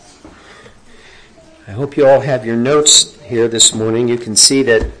I hope you all have your notes here this morning. You can see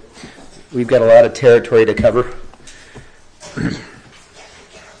that we've got a lot of territory to cover.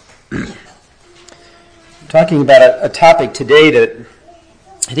 Talking about a topic today that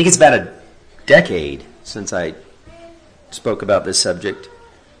I think it's about a decade since I spoke about this subject.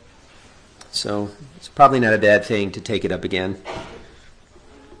 So it's probably not a bad thing to take it up again.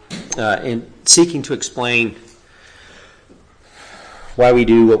 In seeking to explain why we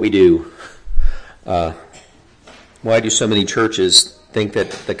do what we do. Why do so many churches think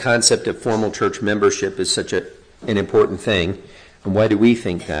that the concept of formal church membership is such an important thing? And why do we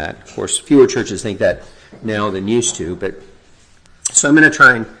think that? Of course, fewer churches think that now than used to. So I'm going to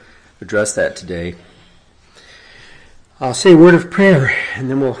try and address that today. I'll say a word of prayer, and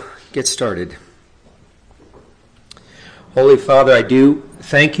then we'll get started. Holy Father, I do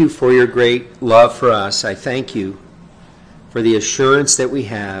thank you for your great love for us. I thank you for the assurance that we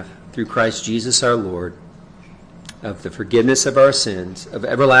have through Christ Jesus our Lord, of the forgiveness of our sins, of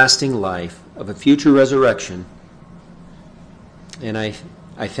everlasting life, of a future resurrection. And I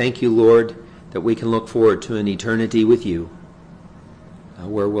thank you, Lord, that we can look forward to an eternity with you,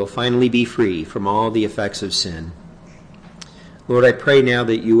 where we'll finally be free from all the effects of sin. Lord, I pray now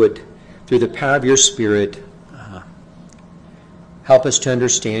that you would, through the power of your Spirit, help us to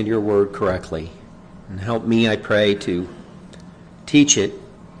understand your word correctly. And help me, I pray, to teach it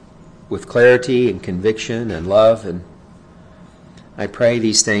with clarity and conviction and love. And I pray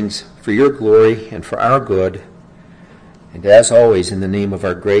these things for your glory and for our good. And as always, in the name of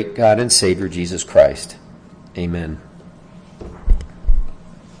our great God and Savior, Jesus Christ. Amen.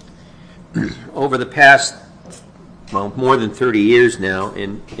 Over the past, more than 30 years now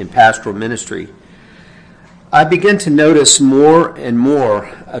in pastoral ministry, I begin to notice more and more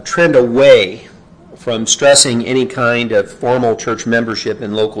a trend away from stressing any kind of formal church membership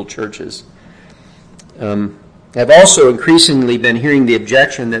in local churches. I've also increasingly been hearing the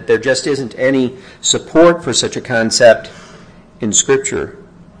objection that there just isn't any support for such a concept in Scripture.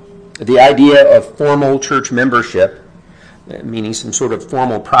 The idea of formal church membership, meaning some sort of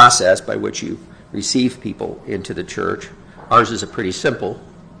formal process by which you receive people into the church. Ours is a pretty simple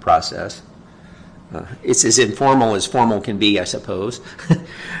process. It's as informal as formal can be, I suppose.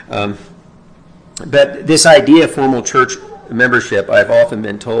 But this idea of formal church membership, I've often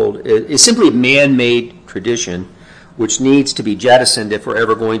been told, is simply a man-made tradition which needs to be jettisoned if we're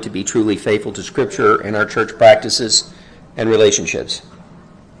ever going to be truly faithful to Scripture and our church practices and relationships.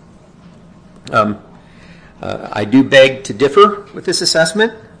 I do beg to differ with this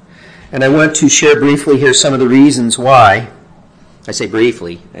assessment, and I want to share briefly here some of the reasons why. I say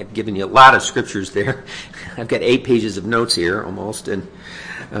briefly. I've given you a lot of scriptures there. I've got 8 pages of notes here almost, and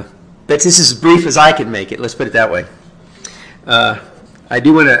but this is as brief as I can make it. Let's put it that way. I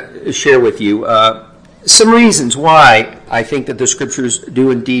do want to share with you some reasons why I think that the scriptures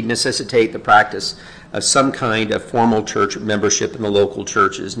do indeed necessitate the practice of some kind of formal church membership in the local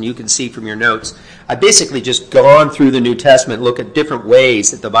churches. And you can see from your notes, I basically just gone through the New Testament, look at different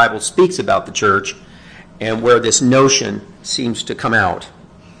ways that the Bible speaks about the church and where this notion seems to come out.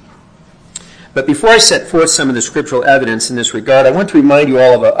 But before I set forth some of the scriptural evidence in this regard, I want to remind you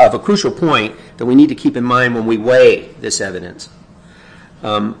all of a crucial point that we need to keep in mind when we weigh this evidence.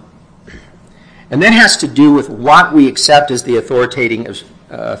 And that has to do with what we accept as the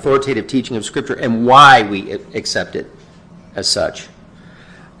authoritative teaching of Scripture and why we accept it as such.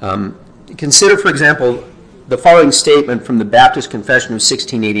 Consider, for example, the following statement from the Baptist Confession of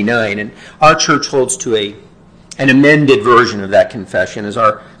 1689, and our church holds to an amended version of that confession as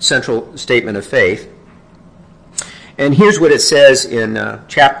our central statement of faith. And here's what it says in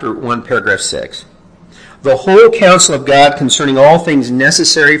chapter 1, paragraph 6. The whole counsel of God concerning all things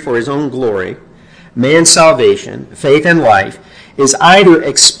necessary for his own glory, man's salvation, faith, and life, is either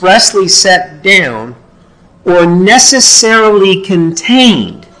expressly set down or necessarily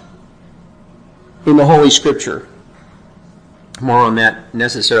contained in the Holy Scripture. More on that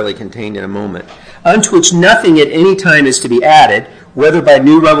necessarily contained in a moment. Unto which nothing at any time is to be added, whether by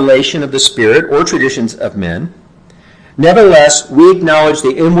new revelation of the Spirit or traditions of men. Nevertheless, we acknowledge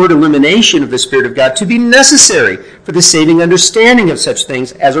the inward illumination of the Spirit of God to be necessary for the saving understanding of such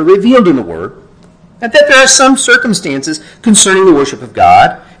things as are revealed in the Word, and that there are some circumstances concerning the worship of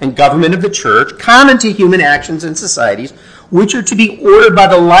God and government of the church, common to human actions and societies, which are to be ordered by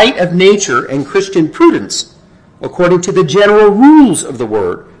the light of nature and Christian prudence, according to the general rules of the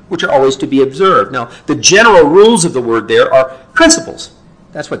Word, which are always to be observed. Now, the general rules of the Word there are principles.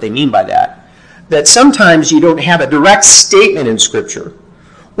 That's what they mean by that. That sometimes you don't have a direct statement in Scripture,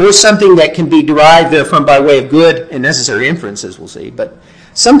 or something that can be derived therefrom by way of good and necessary inferences, we'll see. But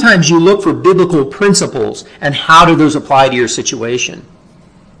sometimes you look for biblical principles and how do those apply to your situation.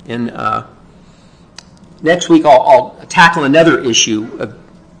 And next week I'll tackle another issue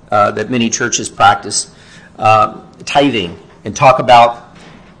that many churches practice, tithing, and talk about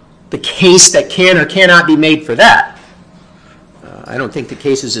the case that can or cannot be made for that. I don't think the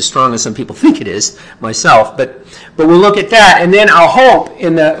case is as strong as some people think it is, myself, but we'll look at that, and then I'll hope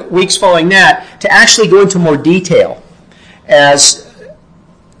in the weeks following that to actually go into more detail as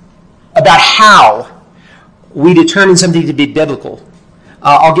about how we determine something to be biblical.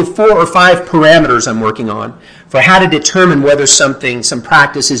 I'll give 4 or 5 parameters I'm working on for how to determine whether some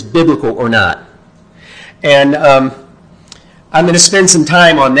practice is biblical or not. And I'm going to spend some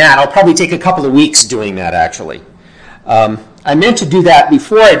time on that. I'll probably take a couple of weeks doing that, actually. I meant to do that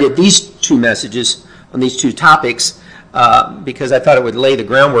before I did these 2 messages on these 2 topics because I thought it would lay the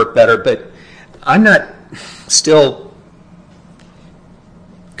groundwork better, but I'm not still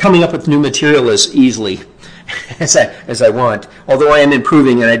coming up with new material as easily as I want, although I am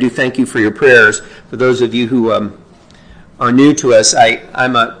improving, and I do thank you for your prayers. For those of you who are new to us,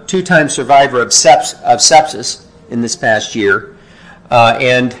 I'm a 2-time survivor of sepsis in this past year,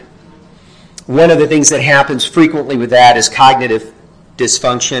 and one of the things that happens frequently with that is cognitive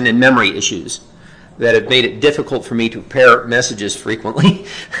dysfunction and memory issues that have made it difficult for me to prepare messages frequently.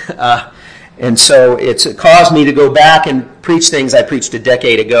 And so it's caused me to go back and preach things I preached a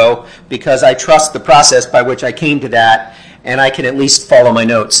decade ago because I trust the process by which I came to that, and I can at least follow my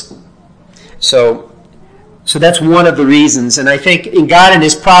notes. So that's one of the reasons, and I think in God in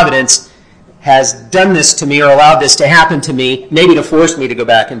His providence has done this to me or allowed this to happen to me, maybe to force me to go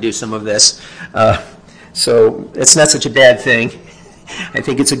back and do some of this. So it's not such a bad thing. I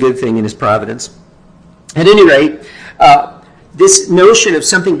think it's a good thing in His providence. At any rate, this notion of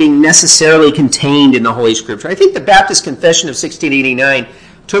something being necessarily contained in the Holy Scripture, I think the Baptist Confession of 1689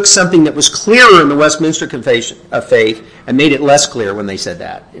 took something that was clearer in the Westminster Confession of Faith and made it less clear when they said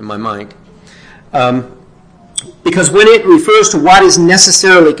that, in my mind. Because when it refers to what is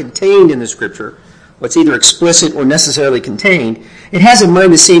necessarily contained in the Scripture, what's either explicit or necessarily contained, it has in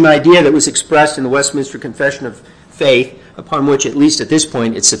mind the same idea that was expressed in the Westminster Confession of Faith, upon which, at least at this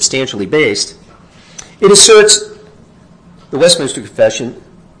point, it's substantially based. It asserts, the Westminster Confession,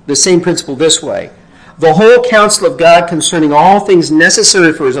 the same principle this way: the whole counsel of God concerning all things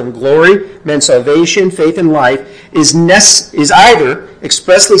necessary for His own glory, man's salvation, faith, and life is either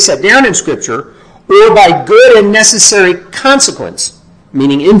expressly set down in Scripture or by good and necessary consequence,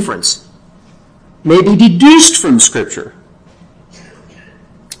 meaning inference, may be deduced from Scripture.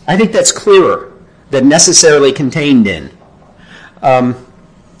 I think that's clearer than necessarily contained in. I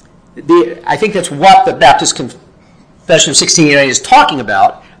think that's what the Baptist Confession of 1689 is talking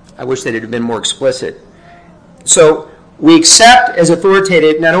about. I wish that it had been more explicit. So we accept as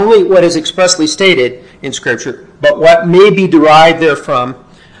authoritative not only what is expressly stated in Scripture, but what may be derived therefrom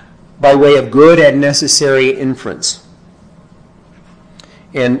by way of good and necessary inference.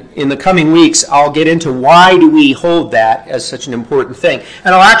 And in the coming weeks, I'll get into why do we hold that as such an important thing.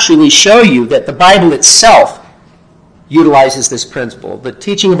 And I'll actually show you that the Bible itself utilizes this principle. The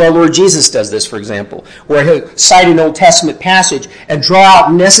teaching of our Lord Jesus does this, for example, where He'll cite an Old Testament passage and draw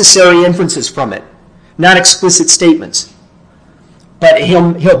out necessary inferences from it, not explicit statements. But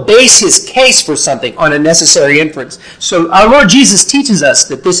he'll base his case for something on a necessary inference. So our Lord Jesus teaches us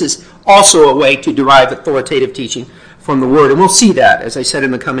that this is also a way to derive authoritative teaching from the Word. And we'll see that, as I said, in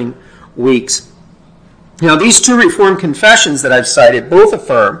the coming weeks. Now, these 2 Reformed confessions that I've cited both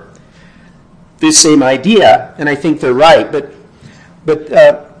affirm this same idea, and I think they're right. But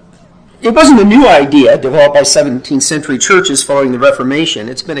it wasn't a new idea developed by 17th century churches following the Reformation.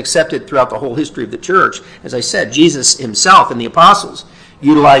 It's been accepted throughout the whole history of the church. As I said, Jesus Himself and the apostles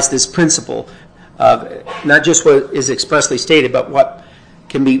utilized this principle of not just what is expressly stated, but what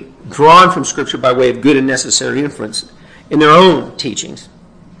can be drawn from Scripture by way of good and necessary inference in their own teachings.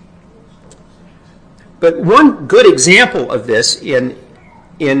 But one good example of this in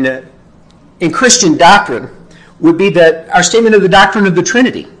Christian doctrine would be our statement of the doctrine of the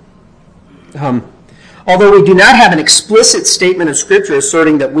Trinity. Although we do not have an explicit statement of Scripture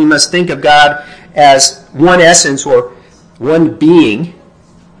asserting that we must think of God as one essence or one being,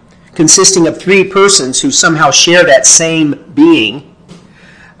 consisting of 3 persons who somehow share that same being,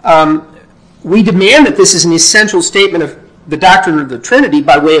 we demand that this is an essential statement of the doctrine of the Trinity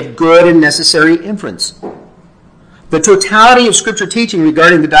by way of good and necessary inference. The totality of Scripture teaching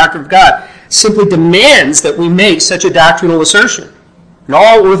regarding the doctrine of God simply demands that we make such a doctrinal assertion. And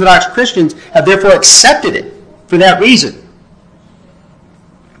all Orthodox Christians have therefore accepted it for that reason.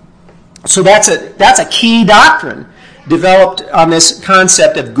 So that's a key doctrine developed on this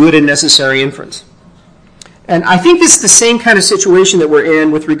concept of good and necessary inference. And I think this is the same kind of situation that we're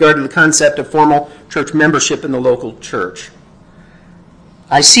in with regard to the concept of formal church membership in the local church.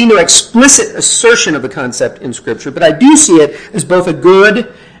 I see no explicit assertion of the concept in Scripture, but I do see it as both a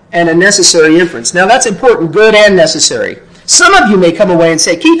good and a necessary inference. Now that's important, good and necessary. Some of you may come away and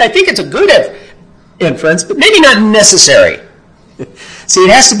say, Keith, I think it's a good inference, but maybe not necessary. See,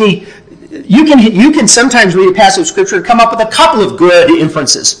 it has to be, you can sometimes read a passage of Scripture and come up with a couple of good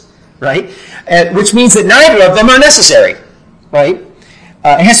inferences, right? Which means that neither of them are necessary, right?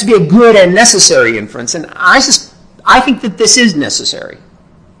 It has to be a good and necessary inference, and I think that this is necessary.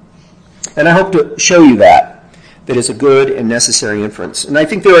 And I hope to show you that it's a good and necessary inference. And I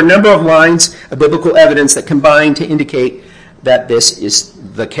think there are a number of lines of biblical evidence that combine to indicate that this is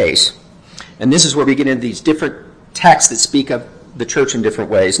the case. And this is where we get into these different texts that speak of the church in different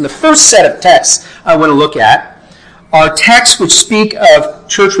ways. And the first set of texts I want to look at are texts which speak of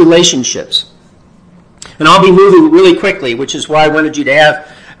church relationships. And I'll be moving really quickly, which is why I wanted you to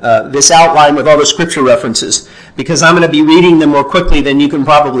have this outline with all the scripture references, because I'm going to be reading them more quickly than you can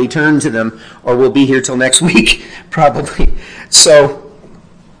probably turn to them, or we'll be here till next week, probably. So,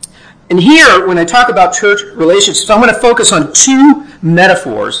 and here, when I talk about church relationships, I'm going to focus on two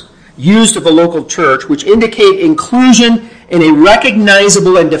metaphors used of the local church, which indicate inclusion in a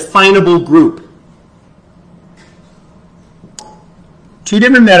recognizable and definable group. Two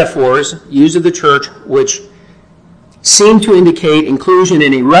different metaphors used of the church which seem to indicate inclusion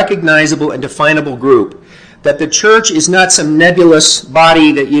in a recognizable and definable group. That the church is not some nebulous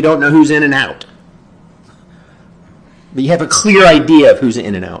body that you don't know who's in and out. But you have a clear idea of who's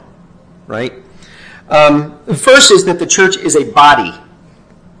in and out, right? The first is that the church is a body.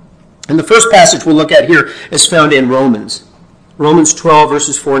 And the first passage we'll look at here is found in Romans 12,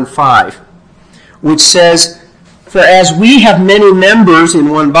 verses 4 and 5, which says, "For as we have many members in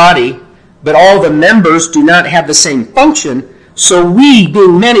one body, but all the members do not have the same function, so we,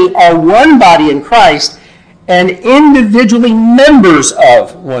 being many, are one body in Christ, and individually members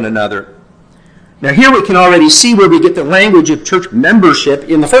of one another." Now here we can already see where we get the language of church membership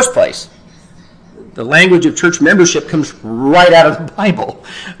in the first place. The language of church membership comes right out of the Bible,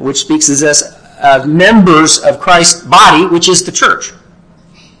 which speaks as us members of Christ's body, which is the church.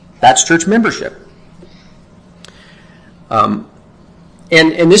 That's church membership. And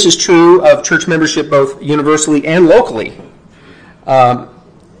this is true of church membership both universally and locally.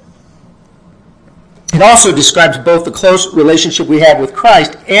 It also describes both the close relationship we have with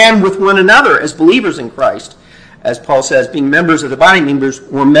Christ and with one another as believers in Christ. As Paul says, being members of the body means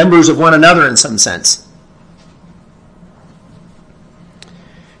we're members of one another in some sense.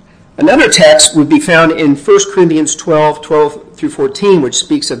 Another text would be found in 1 Corinthians 12 through 14, which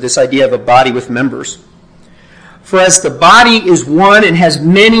speaks of this idea of a body with members. "For as the body is one and has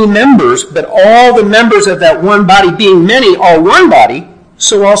many members, but all the members of that one body being many are one body,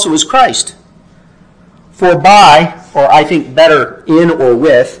 so also is Christ. For by," or I think better, in or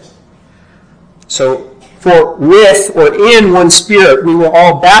with, "for with or in one Spirit we were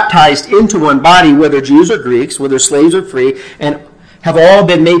all baptized into one body, whether Jews or Greeks, whether slaves or free, and have all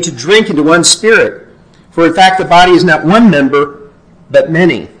been made to drink into one Spirit. For in fact the body is not one member, but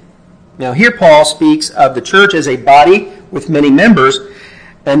many." Now here Paul speaks of the church as a body with many members,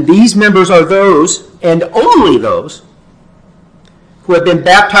 and these members are those, and only those, who have been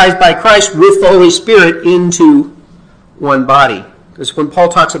baptized by Christ with the Holy Spirit into one body. Because when Paul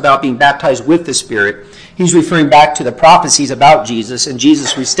talks about being baptized with the Spirit, he's referring back to the prophecies about Jesus and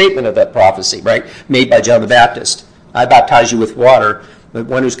Jesus' restatement of that prophecy, right, made by John the Baptist. "I baptize you with water, but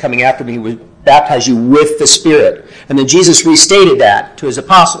one who's coming after me will baptize you with the Spirit." And then Jesus restated that to his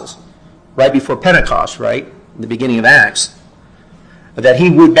apostles right before Pentecost, right, in the beginning of Acts, that he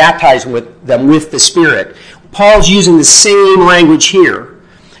would baptize them with the Spirit. Paul's using the same language here.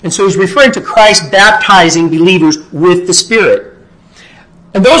 And so he's referring to Christ baptizing believers with the Spirit.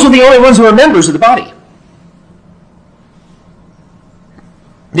 And those are the only ones who are members of the body.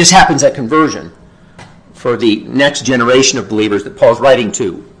 This happens at conversion for the next generation of believers that Paul's writing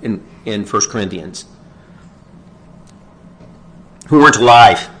to in 1 Corinthians, who weren't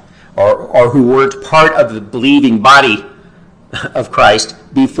alive or who weren't part of the believing body of Christ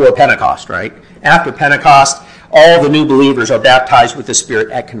before Pentecost, right? After Pentecost, all the new believers are baptized with the Spirit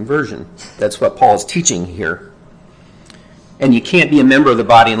at conversion. That's what Paul's teaching here. And you can't be a member of the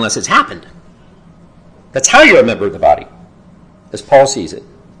body unless it's happened. That's how you're a member of the body, as Paul sees it.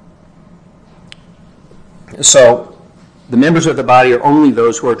 So, the members of the body are only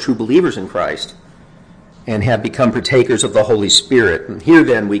those who are true believers in Christ and have become partakers of the Holy Spirit. And here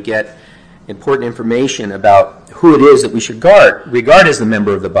then we get important information about who it is that we should regard as the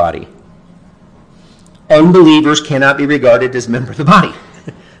member of the body. Unbelievers cannot be regarded as a member of the body.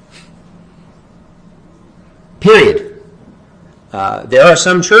 Period. There are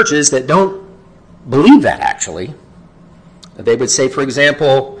some churches that don't believe that, actually. They would say, for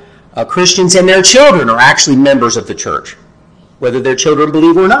example, Christians and their children are actually members of the church, whether their children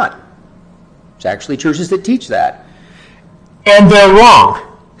believe or not. There's actually churches that teach that. And they're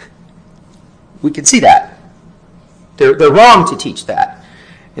wrong. We can see that. They're wrong to teach that.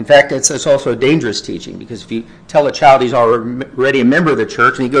 In fact, it's also a dangerous teaching, because if you tell a child he's already a member of the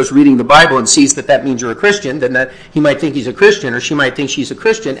church and he goes reading the Bible and sees that means you're a Christian, then that he might think he's a Christian, or she might think she's a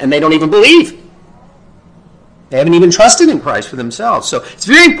Christian, and they don't even believe. They haven't even trusted in Christ for themselves. So it's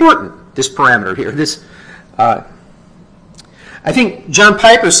very important, this parameter here. I think John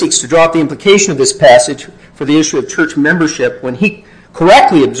Piper seeks to draw out the implication of this passage for the issue of church membership when he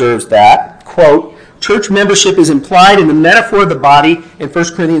correctly observes that, quote, church membership is implied in the metaphor of the body in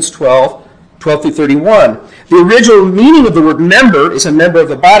 1 Corinthians 12 through 31. The original meaning of the word member is a member of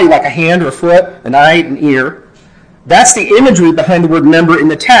the body, like a hand or a foot, an eye, an ear. That's the imagery behind the word member in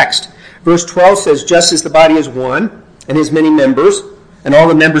the text. Verse 12 says, just as the body is one and has many members, and all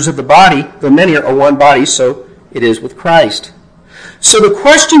the members of the body, though many, are one body, so it is with Christ. So the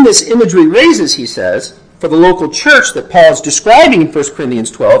question this imagery raises, he says, for the local church that Paul is describing in 1 Corinthians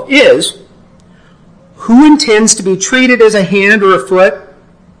 12 is, who intends to be treated as a hand or a foot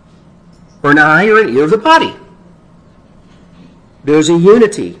or an eye or an ear of the body? There's a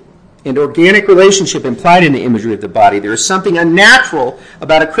unity and organic relationship implied in the imagery of the body. There is something unnatural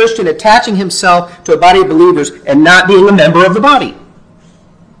about a Christian attaching himself to a body of believers and not being a member of the body.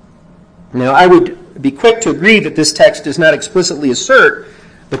 Now, I would be quick to agree that this text does not explicitly assert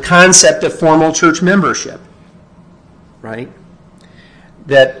the concept of formal church membership, right?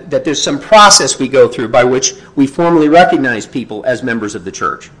 That there's some process we go through by which we formally recognize people as members of the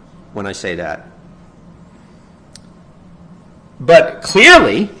church, when I say that. But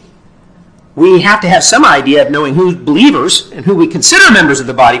clearly, we have to have some idea of knowing who's believers and who we consider members of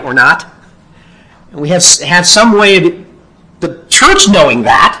the body or not. And we have some way of the church knowing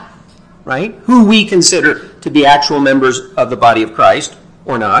that, right? Who we consider to be actual members of the body of Christ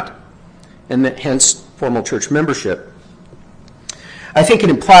or not, and hence formal church membership. I think it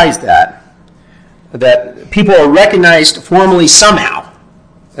implies that people are recognized formally somehow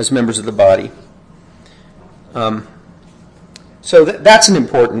as members of the body. So that's an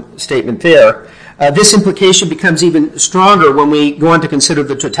important statement there. This implication becomes even stronger when we go on to consider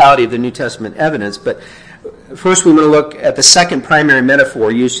the totality of the New Testament evidence. But first we want to look at the second primary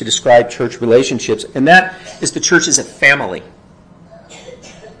metaphor used to describe church relationships, and that is the church as a family.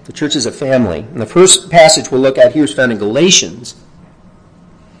 The church is a family. And the first passage we'll look at here is found in Galatians.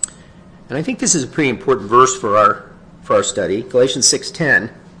 And I think this is a pretty important verse for our study, Galatians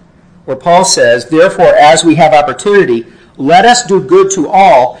 6:10, where Paul says, therefore, as we have opportunity, let us do good to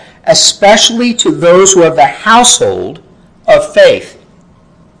all, especially to those who are of the household of faith.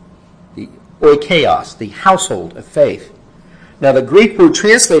 The oikaios, the household of faith. Now, the Greek word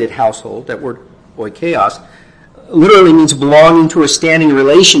translated household, that word oikaios, literally means belonging to or standing in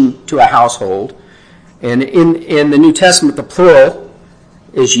relation to a household. And in the New Testament, the plural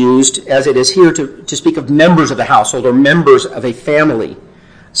is used, as it is here, to speak of members of the household or members of a family,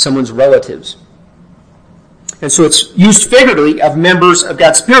 someone's relatives. And so it's used figuratively of members of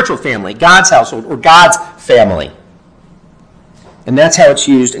God's spiritual family, God's household, or God's family. And that's how it's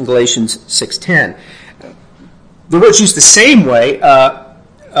used in Galatians 6:10. The word's used the same way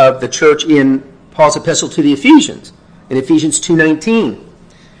of the church in Paul's epistle to the Ephesians, in Ephesians 2:19,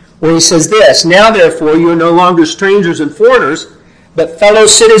 where he says this, now therefore you are no longer strangers and foreigners, but fellow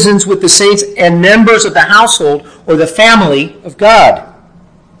citizens with the saints and members of the household or the family of God.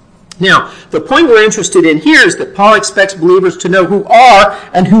 Now, the point we're interested in here is that Paul expects believers to know who are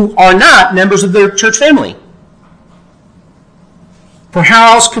and who are not members of their church family. For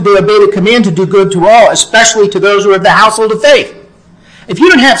how else could they obey the command to do good to all, especially to those who are of the household of faith? If you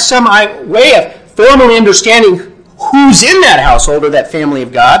don't have some way of formally understanding who's in that household or that family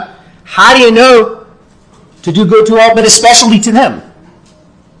of God, how do you know to do good to all, but especially to them?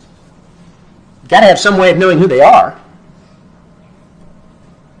 You've got to have some way of knowing who they are.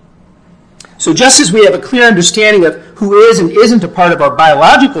 So just as we have a clear understanding of who is and isn't a part of our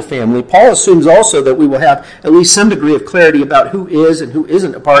biological family, Paul assumes also that we will have at least some degree of clarity about who is and who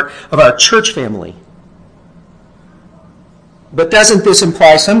isn't a part of our church family. But doesn't this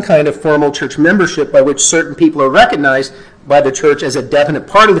imply some kind of formal church membership by which certain people are recognized by the church as a definite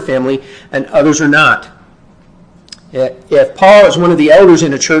part of the family and others are not? If Paul, as one of the elders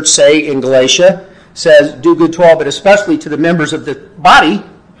in a church, say in Galatia, says, do good to all, but especially to the members of the body,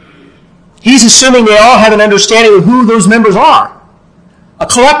 he's assuming they all have an understanding of who those members are. A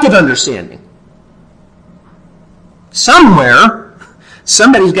collective understanding. Somewhere,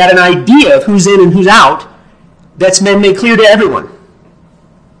 somebody's got an idea of who's in and who's out that's been made clear to everyone.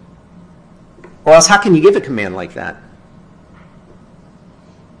 Or else how can you give a command like that?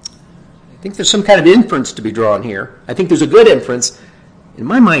 I think there's some kind of inference to be drawn here. I think there's a good inference, in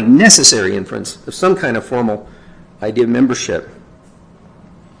my mind, necessary inference of some kind of formal idea of membership.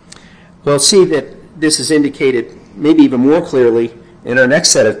 We'll see that this is indicated maybe even more clearly in our next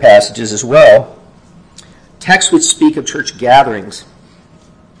set of passages as well. Texts which speak of church gatherings.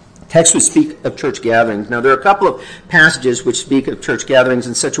 Texts which speak of church gatherings. Now, there are a couple of passages which speak of church gatherings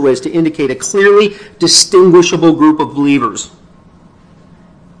in such a way as to indicate a clearly distinguishable group of believers.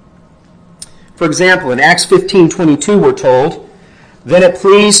 For example, in Acts 15:22, we're told, then it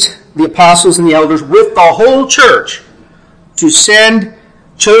pleased the apostles and the elders with the whole church to send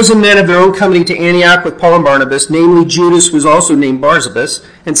chosen men of their own company to Antioch with Paul and Barnabas, namely Judas, who was also named Barsabas,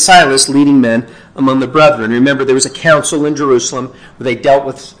 and Silas, leading men among the brethren. Remember, there was a council in Jerusalem where they dealt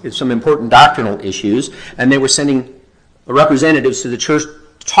with some important doctrinal issues, and they were sending representatives to the church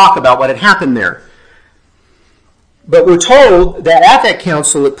to talk about what had happened there. But we're told that at that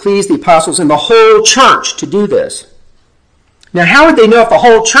council it pleased the apostles and the whole church to do this. Now, how would they know if the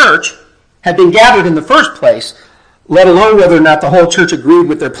whole church had been gathered in the first place, let alone whether or not the whole church agreed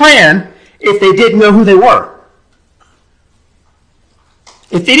with their plan, if they didn't know who they were?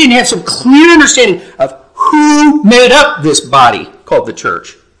 If they didn't have some clear understanding of who made up this body called the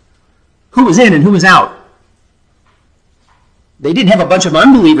church, who was in and who was out. They didn't have a bunch of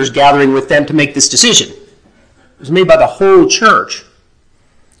unbelievers gathering with them to make this decision. It was made by the whole church.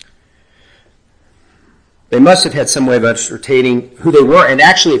 They must have had some way of ascertaining who they were and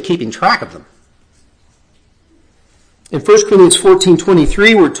actually of keeping track of them. In 1 Corinthians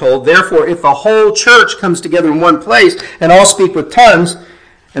 14:23, we're told, therefore, if the whole church comes together in one place and all speak with tongues,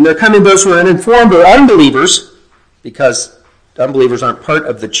 and there come in those who are uninformed or unbelievers, because unbelievers aren't part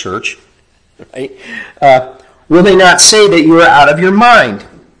of the church, right? Will they not say that you are out of your mind?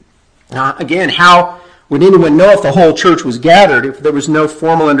 Again, how would anyone know if the whole church was gathered if there was no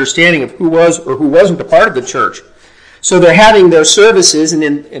formal understanding of who was or who wasn't a part of the church? So they're having their services, and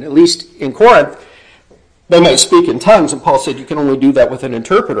at least in Corinth, they might speak in tongues, and Paul said you can only do that with an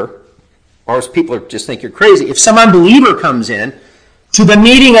interpreter, or else people just think you're crazy. If some unbeliever comes in to the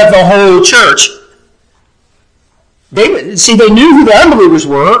meeting of the whole church, they knew who the unbelievers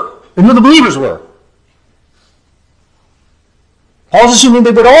were and who the believers were. Paul's assuming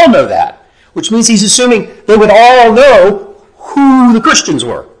they would all know that, which means he's assuming they would all know who the Christians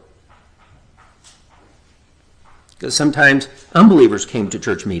were. Because sometimes unbelievers came to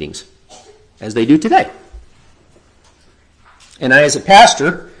church meetings, as they do today. And I, as a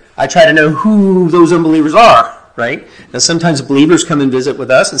pastor, I try to know who those unbelievers are, right? Now, sometimes believers come and visit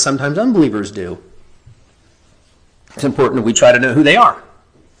with us, and sometimes unbelievers do. It's important that we try to know who they are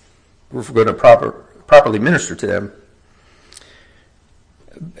if we're going to properly minister to them.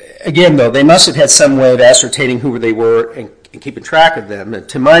 Again, though, they must have had some way of ascertaining who they were and keeping track of them. And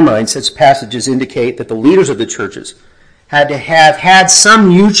to my mind, such passages indicate that the leaders of the churches had to have had some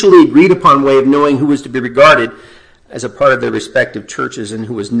mutually agreed upon way of knowing who was to be regarded as a part of their respective churches and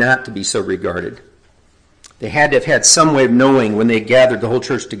who was not to be so regarded. They had to have had some way of knowing when they gathered the whole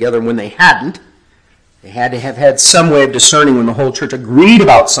church together and when they hadn't. They had to have had some way of discerning when the whole church agreed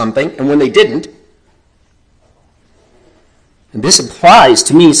about something and when they didn't. And this implies,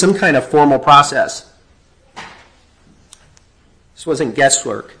 to me, some kind of formal process. This wasn't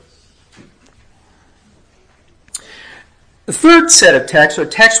guesswork. The third set of texts are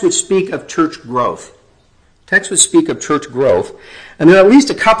texts which speak of church growth. Texts which speak of church growth. And there are at least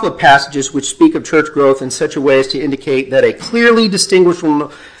a couple of passages which speak of church growth in such a way as to indicate that a clearly distinguishable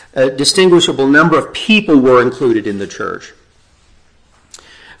number of people were included in the church.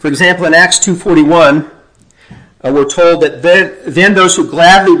 For example, in Acts 2:41, we're told that then those who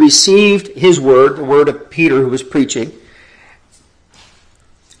gladly received his word, the word of Peter who was preaching,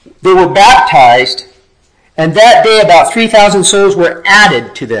 they were baptized, and that day about 3,000 souls were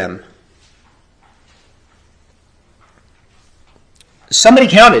added to them. Somebody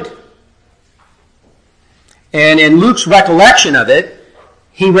counted. And in Luke's recollection of it,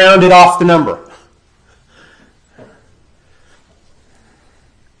 he rounded off the number.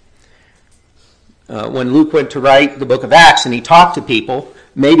 When Luke went to write the book of Acts and he talked to people,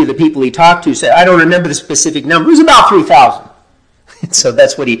 maybe the people he talked to said, I don't remember the specific number. It was about 3,000. So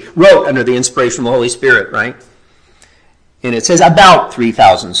that's what he wrote under the inspiration of the Holy Spirit, right? And it says about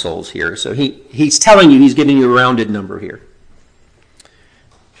 3,000 souls here. So he's telling you, he's giving you a rounded number here.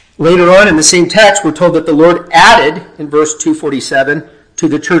 Later on in the same text, we're told that the Lord added, in verse 247, to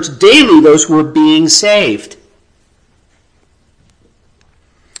the church daily those who were being saved.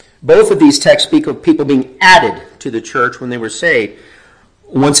 Both of these texts speak of people being added to the church when they were saved.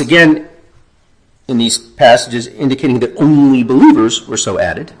 Once again, in these passages, indicating that only believers were so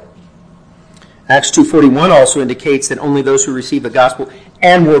added. Acts 2:41 also indicates that only those who received the gospel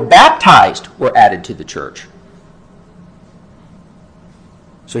and were baptized were added to the church.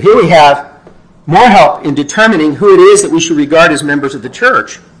 So here we have more help in determining who it is that we should regard as members of the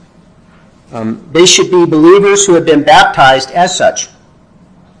church. They should be believers who have been baptized as such.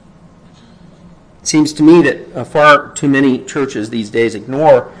 It seems to me that far too many churches these days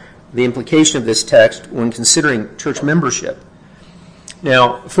ignore the implication of this text when considering church membership.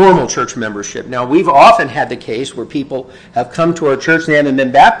 Now, formal church membership. Now, we've often had the case where people have come to our church and they haven't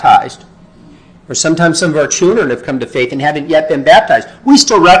been baptized. Or sometimes some of our children have come to faith and haven't yet been baptized. We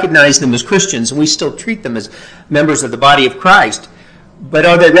still recognize them as Christians and we still treat them as members of the body of Christ. But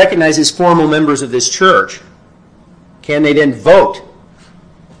are they recognized as formal members of this church? Can they then vote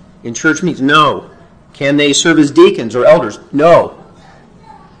in church meetings? No. Can they serve as deacons or elders? No.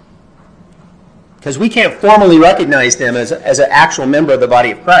 Because we can't formally recognize them as an actual member of the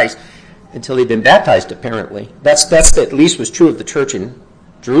body of Christ until they've been baptized, apparently. That's at least was true of the church in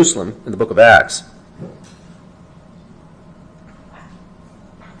Jerusalem in the book of Acts.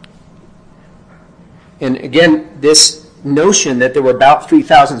 And again, this notion that there were about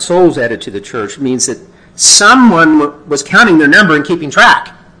 3,000 souls added to the church means that someone was counting their number and keeping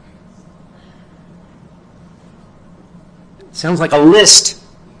track. Sounds like a list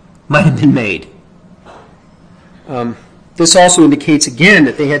might have been made. This also indicates again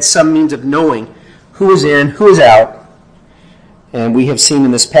that they had some means of knowing who was in, who was out. And we have seen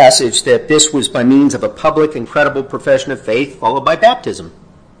in this passage that this was by means of a public and credible profession of faith followed by baptism.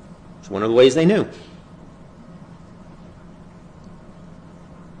 It's one of the ways they knew.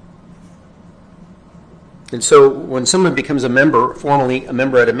 And so when someone becomes a member, formally a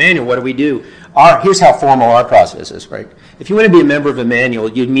member at Emmanuel, what do? Here's how formal our process is, right? If you want to be a member of Emmanuel,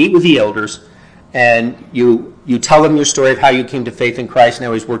 you meet with the elders and you tell them your story of how you came to faith in Christ and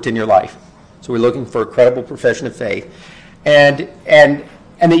how he's worked in your life. So we're looking for a credible profession of faith. And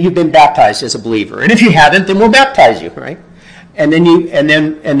that you've been baptized as a believer. And if you haven't, then we'll baptize you, right? And then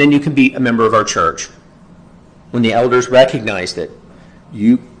you can be a member of our church. When the elders recognize that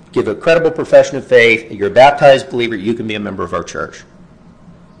you give a credible profession of faith, you're a baptized believer, you can be a member of our church.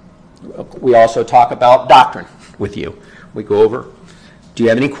 We also talk about doctrine with you. We go over, do you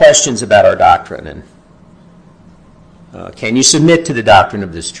have any questions about our doctrine? And can you submit to the doctrine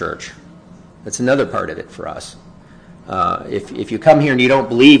of this church? That's another part of it for us. If you come here and you don't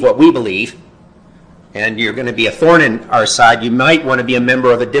believe what we believe, and you're going to be a thorn in our side, you might want to be a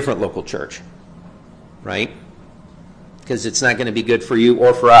member of a different local church, right? Because it's not going to be good for you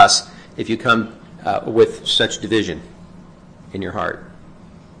or for us if you come with such division in your heart.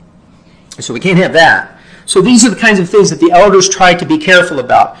 So we can't have that. So these are the kinds of things that the elders try to be careful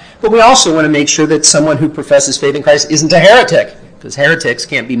about. But we also want to make sure that someone who professes faith in Christ isn't a heretic, because heretics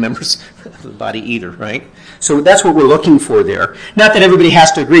can't be members of the body either, right? So that's what we're looking for there. Not that everybody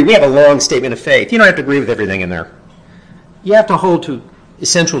has to agree. We have a long statement of faith. You don't have to agree with everything in there. You have to hold to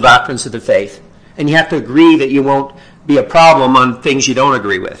essential doctrines of the faith. And you have to agree that you won't be a problem on things you don't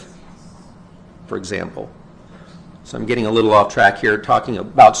agree with, for example. So I'm getting a little off track here talking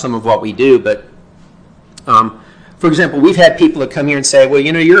about some of what we do, but for example, we've had people that come here and say, well,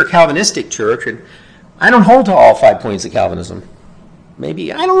 you're a Calvinistic church, and I don't hold to all 5 points of Calvinism.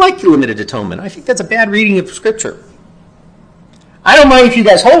 Maybe I don't like the limited atonement. I think that's a bad reading of Scripture. I don't mind if you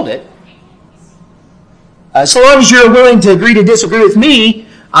guys hold it. So long as you're willing to agree to disagree with me,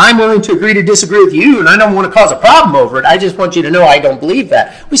 I'm willing to agree to disagree with you, and I don't want to cause a problem over it. I just want you to know I don't believe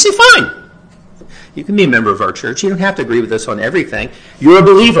that. We say, fine. You can be a member of our church. You don't have to agree with us on everything. You're a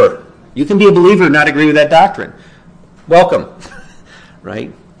believer. You can be a believer and not agree with that doctrine. Welcome.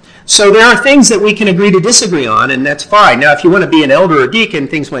 Right? So there are things that we can agree to disagree on, and that's fine. Now, if you want to be an elder or deacon,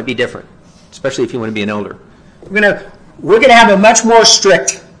 things might be different, especially if you want to be an elder. We're going to have a much more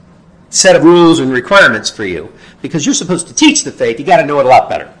strict set of rules and requirements for you, because you're supposed to teach the faith. You got to know it a lot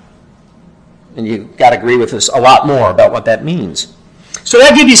better, and you got to agree with us a lot more about what that means. So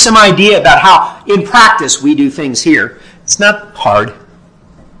that'll give you some idea about how, in practice, we do things here. It's not hard.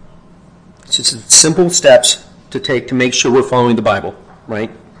 It's just simple steps to take to make sure we're following the Bible,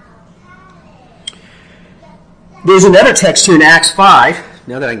 right? There's another text here in Acts 5,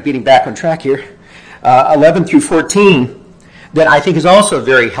 now that I'm getting back on track here, 11 through 14, that I think is also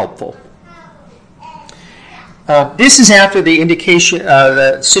very helpful. This is after the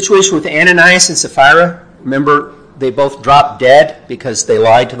the situation with Ananias and Sapphira. Remember, they both dropped dead because they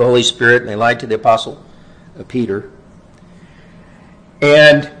lied to the Holy Spirit and they lied to the Apostle Peter.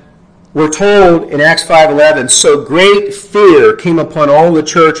 And we're told in Acts 5:11, so great fear came upon all the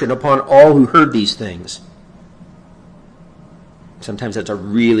church and upon all who heard these things. Sometimes that's a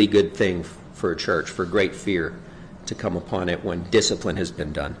really good thing for a church, for great fear to come upon it when discipline has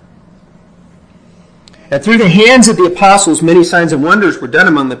been done. And through the hands of the apostles, many signs and wonders were done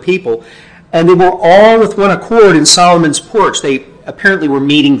among the people, and they were all with one accord in Solomon's porch. They apparently were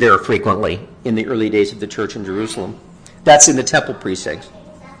meeting there frequently in the early days of the church in Jerusalem. That's in the temple precincts.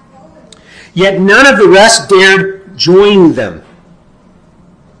 Yet none of the rest dared join them.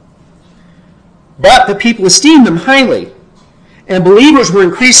 But the people esteemed them highly. And believers were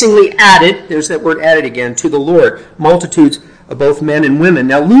increasingly added, there's that word added again, to the Lord, multitudes of both men and women.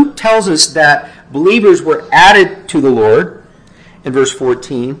 Now Luke tells us that believers were added to the Lord in verse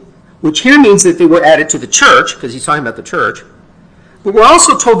 14, which here means that they were added to the church, because he's talking about the church. But we're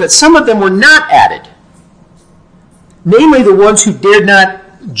also told that some of them were not added, namely the ones who dared not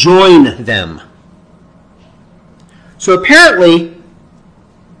join them. So apparently,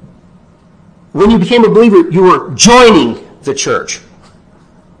 when you became a believer, you were joining the church.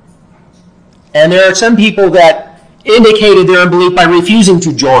 And there are some people that indicated their unbelief by refusing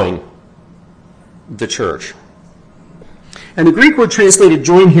to join the church. And the Greek word translated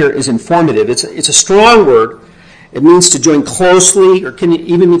join here is informative. It's a strong word. It means to join closely, or can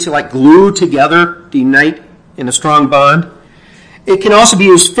even mean to like glue together, to unite in a strong bond. It can also be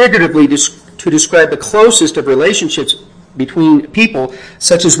used figuratively to describe the closest of relationships between people,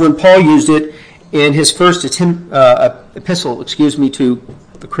 such as when Paul used it in his first epistle to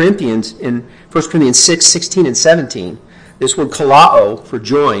the Corinthians in 1 Corinthians 6, 16 and 17. This word kalao, for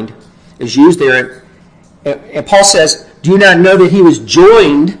joined, is used there. And Paul says, do you not know that he was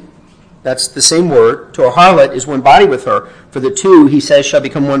joined, that's the same word, to a harlot, is one body with her. For the two, he says, shall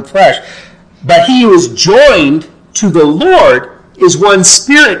become one flesh. But he who is joined to the Lord is one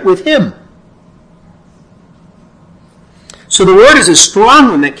spirit with him. So the word is a strong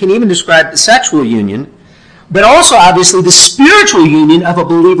one that can even describe the sexual union, but also obviously the spiritual union of a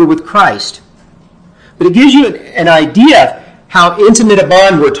believer with Christ. But it gives you an idea of how intimate a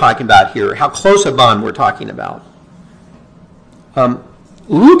bond we're talking about here, how close a bond we're talking about.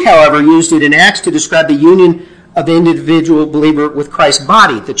 Luke, however, used it in Acts to describe the union of the individual believer with Christ's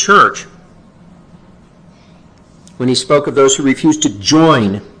body, the church. When he spoke of those who refused to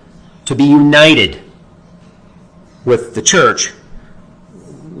join, to be united with the church,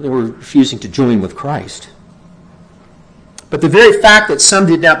 they were refusing to join with Christ. But the very fact that some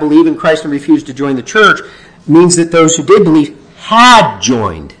did not believe in Christ and refused to join the church means that those who did believe had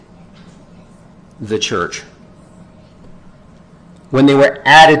joined the church when they were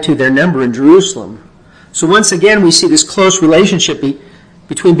added to their number in Jerusalem. So once again, we see this close relationship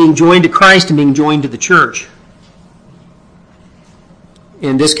between being joined to Christ and being joined to the church.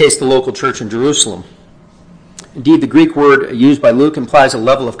 In this case, the local church in Jerusalem. Indeed, the Greek word used by Luke implies a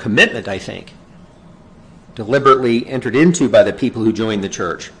level of commitment, I think, deliberately entered into by the people who joined the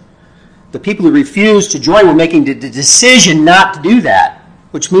church. The people who refused to join were making the decision not to do that,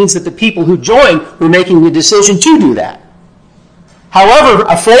 which means that the people who joined were making the decision to do that. However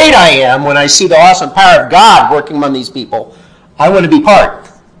afraid I am when I see the awesome power of God working among these people, I want to be part.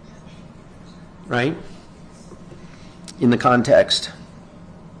 Right? In the context.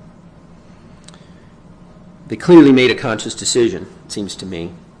 They clearly made a conscious decision, it seems to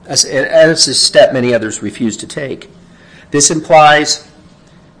me, as a step many others refuse to take. This implies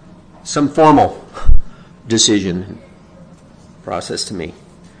some formal decision process to me.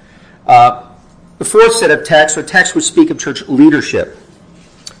 The fourth set of texts, or texts which speak of church leadership.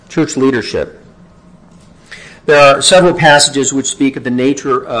 Church leadership. There are several passages which speak of the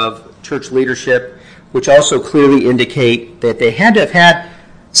nature of church leadership, which also clearly indicate that they had to have had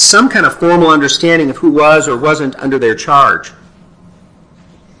some kind of formal understanding of who was or wasn't under their charge.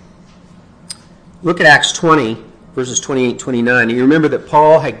 Look at Acts 20, verses 28 and 29. You remember that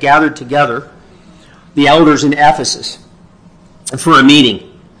Paul had gathered together the elders in Ephesus for a meeting.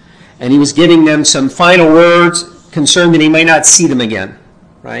 And he was giving them some final words, concerned that he might not see them again.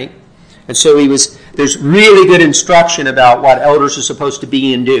 Right? And so there's really good instruction about what elders are supposed to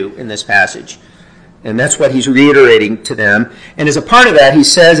be and do in this passage. And that's what he's reiterating to them. And as a part of that, he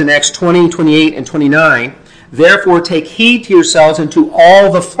says in Acts 20, 28, and 29, therefore take heed to yourselves and to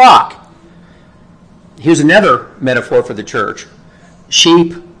all the flock. Here's another metaphor for the church.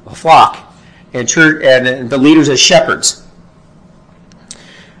 Sheep, a flock, and church, and the leaders as shepherds.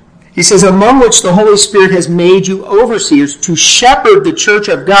 He says, among which the Holy Spirit has made you overseers to shepherd the church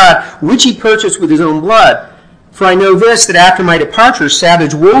of God, which he purchased with his own blood. For I know this, that after my departure,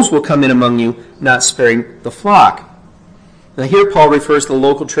 savage wolves will come in among you, not sparing the flock. Now here Paul refers to the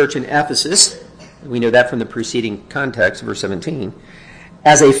local church in Ephesus. We know that from the preceding context, verse 17.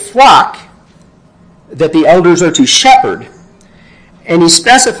 As a flock that the elders are to shepherd. And he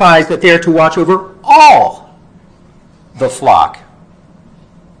specifies that they are to watch over all the flock.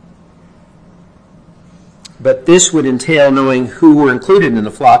 But this would entail knowing who were included in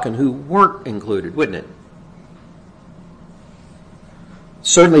the flock and who weren't included, wouldn't it?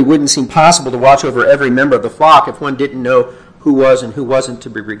 Certainly wouldn't seem possible to watch over every member of the flock if one didn't know who was and who wasn't to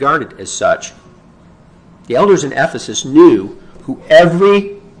be regarded as such. The elders in Ephesus knew who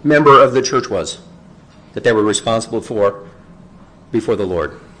every member of the church was that they were responsible for before the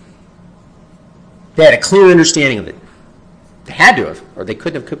Lord. They had a clear understanding of it. They had to have, or they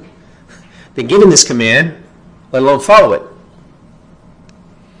couldn't have been given this command, let alone follow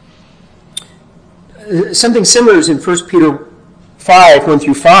it. Something similar is in 1 Peter 5, 1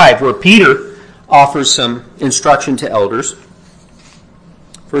 through 5, where Peter offers some instruction to elders.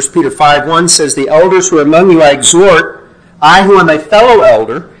 1 Peter 5:1 says, the elders who are among you I exhort, I who am a fellow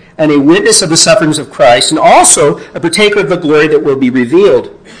elder, and a witness of the sufferings of Christ, and also a partaker of the glory that will be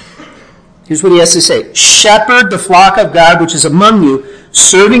revealed. Here's what he has to say. Shepherd the flock of God which is among you,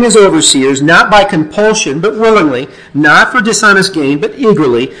 serving as overseers, not by compulsion, but willingly, not for dishonest gain, but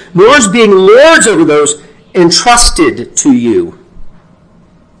eagerly, nor as being lords over those entrusted to you.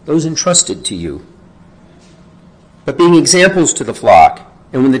 Those entrusted to you. But being examples to the flock.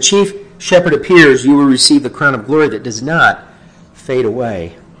 And when the chief shepherd appears, you will receive the crown of glory that does not fade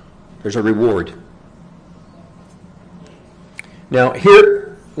away. There's a reward. Now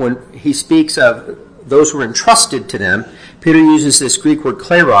here, when he speaks of those who are entrusted to them, Peter uses this Greek word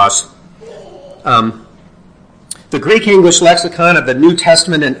kleros. The Greek-English lexicon of the New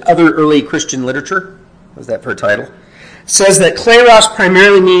Testament and other early Christian literature, what was that for a title, says that kleros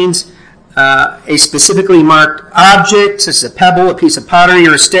primarily means a specifically marked object, such as a pebble, a piece of pottery,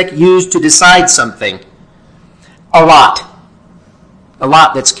 or a stick used to decide something. A lot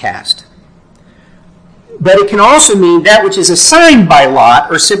that's cast. But it can also mean that which is assigned by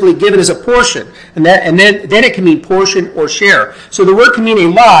lot or simply given as a portion. And then it can mean portion or share. So the word can mean a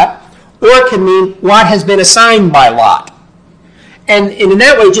lot, or it can mean what has been assigned by lot. And in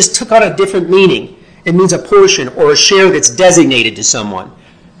that way, it just took on a different meaning. It means a portion or a share that's designated to someone.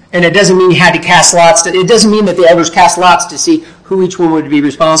 And it doesn't mean you had to cast lots. It doesn't mean that the elders cast lots to see who each one would be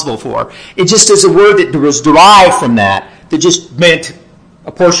responsible for. It just is a word that was derived from that just meant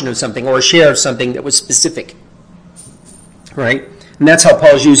a portion of something or a share of something that was specific. Right? And that's how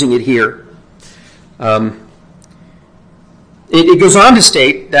Paul's using it here. It goes on to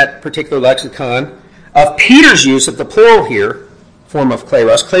state, that particular lexicon, of Peter's use of the plural here, form of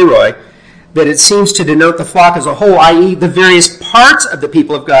kleros, kleroi, that it seems to denote the flock as a whole, i.e. the various parts of the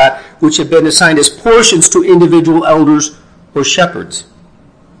people of God which have been assigned as portions to individual elders or shepherds.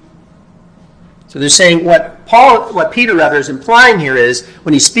 So they're saying what Peter is implying here is,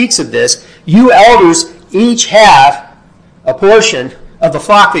 when he speaks of this, you elders each have a portion of the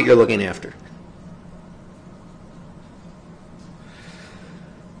flock that you're looking after.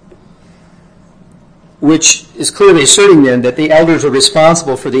 Which is clearly asserting then that the elders are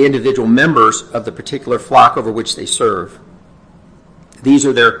responsible for the individual members of the particular flock over which they serve. These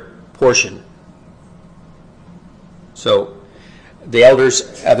are their portion. So the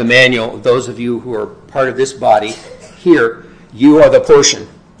elders of Emmanuel, those of you who are part of this body here, you are the portion,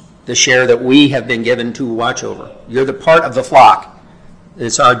 the share that we have been given to watch over. You're the part of the flock.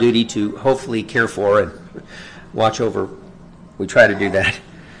 It's our duty to hopefully care for and watch over. We try to do that.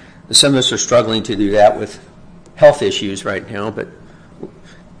 Some of us are struggling to do that with health issues right now, but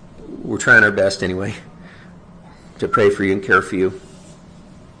we're trying our best anyway to pray for you and care for you.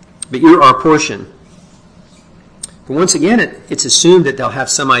 But you're our portion. But once again, it's assumed that they'll have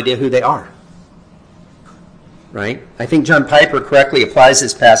some idea who they are. Right? I think John Piper correctly applies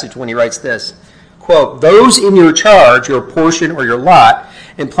this passage when he writes this. Quote, those in your charge, your portion or your lot,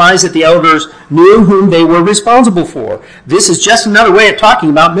 implies that the elders knew whom they were responsible for. This is just another way of talking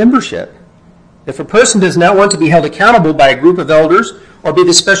about membership. If a person does not want to be held accountable by a group of elders or be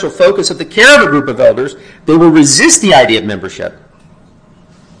the special focus of the care of a group of elders, they will resist the idea of membership.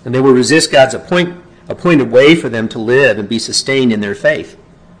 And they will resist God's appointed way for them to live and be sustained in their faith.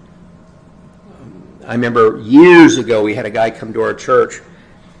 I remember years ago we had a guy come to our church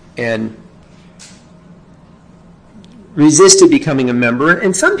and resisted becoming a member,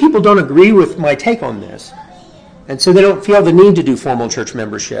 and some people don't agree with my take on this. And so they don't feel the need to do formal church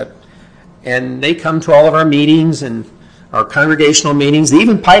membership. And they come to all of our meetings and our congregational meetings. They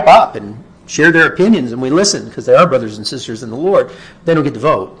even pipe up and share their opinions, and we listen because they are brothers and sisters in the Lord. They don't get to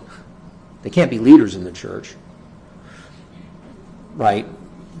vote. They can't be leaders in the church. Right?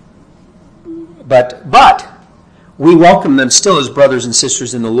 But we welcome them still as brothers and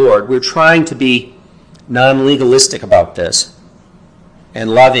sisters in the Lord. We're trying to be non-legalistic about this and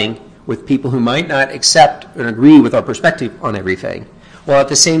loving with people who might not accept and agree with our perspective on everything, while at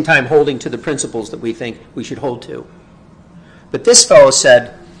the same time holding to the principles that we think we should hold to. But this fellow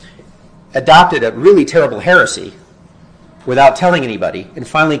adopted a really terrible heresy without telling anybody, and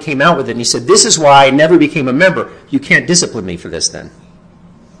finally came out with it, and he said, "This is why I never became a member. You can't discipline me for this then."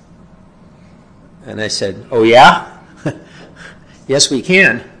 And I said, "Oh yeah? Yes, we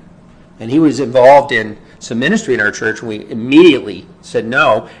can." And he was involved in some ministry in our church, and we immediately said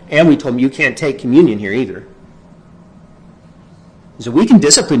no, and we told him, "You can't take communion here either." He said, "We can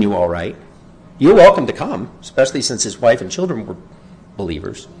discipline you all right. You're welcome to come," especially since his wife and children were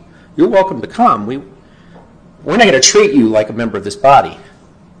believers. "You're welcome to come. We're not going to treat you like a member of this body.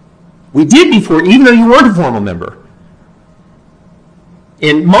 We did before, even though you weren't a formal member.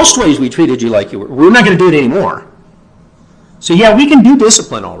 In most ways, we treated you like you were. We're not going to do it anymore. So yeah, we can do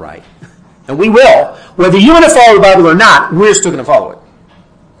discipline all right. And we will. Whether you want to follow the Bible or not, we're still going to follow it."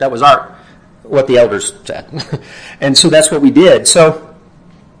 That was what the elders said. And so that's what we did. So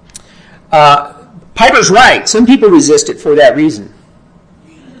Piper's right. Some people resist it for that reason.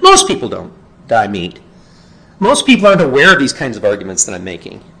 Most people don't die meat. Most people aren't aware of these kinds of arguments that I'm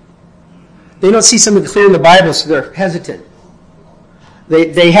making. They don't see something clear in the Bible, so they're hesitant.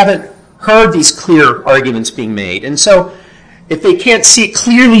 They haven't heard these clear arguments being made. And so if they can't see it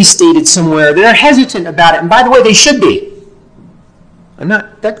clearly stated somewhere, they're hesitant about it. And by the way, they should be.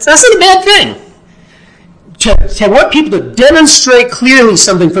 That's not a bad thing. To want people to demonstrate clearly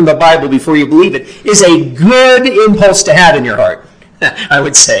something from the Bible before you believe it is a good impulse to have in your heart, I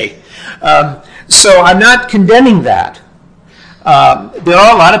would say. So I'm not condemning that. There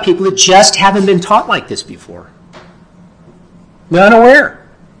are a lot of people that just haven't been taught like this before. They're unaware.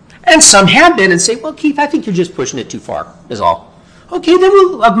 And some have been and say, "Well, Keith, I think you're just pushing it too far," is all. Okay, then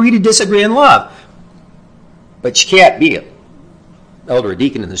we'll agree to disagree in love. But you can't be an elder or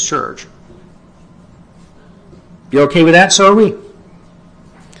deacon in this church. You okay with that? So are we.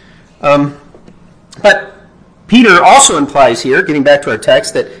 But Peter also implies here, getting back to our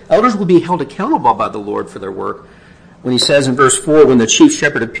text, that elders will be held accountable by the Lord for their work when he says in verse 4, "When the chief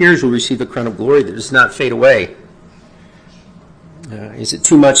shepherd appears, you'll receive a crown of glory that does not fade away." Is it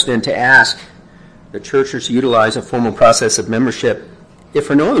too much then to ask the churches to utilize a formal process of membership, if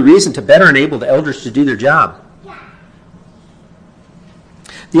for no other reason to better enable the elders to do their job?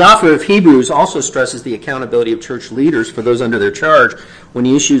 The author of Hebrews also stresses the accountability of church leaders for those under their charge when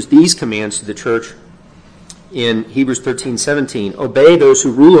he issues these commands to the church in Hebrews 13:17. "Obey those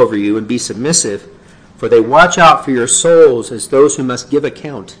who rule over you and be submissive, for they watch out for your souls as those who must give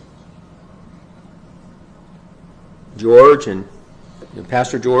account." George and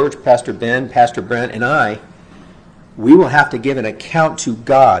Pastor George, Pastor Ben, Pastor Brent, and I, we will have to give an account to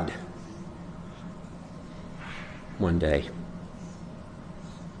God one day.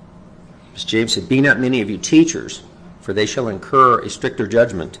 As James said, "Be not many of you teachers, for they shall incur a stricter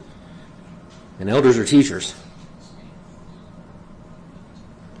judgment." And elders are teachers.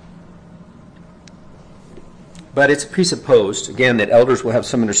 But it's presupposed, again, that elders will have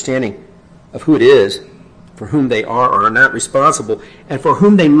some understanding of who it is for whom they are or are not responsible, and for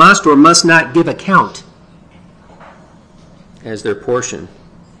whom they must or must not give account as their portion.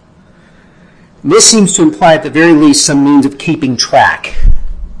 And this seems to imply at the very least some means of keeping track.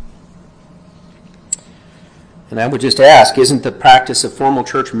 And I would just ask, isn't the practice of formal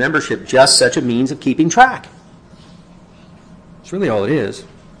church membership just such a means of keeping track? It's really all it is.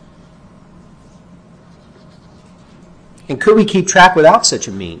 And could we keep track without such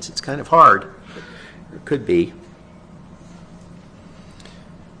a means? It's kind of hard. It could be.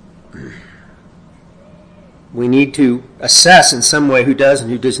 We need to assess in some way who does and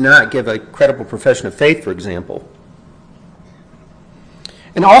who does not give a credible profession of faith, for example.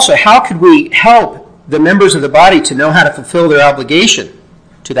 And also, how could we help the members of the body to know how to fulfill their obligation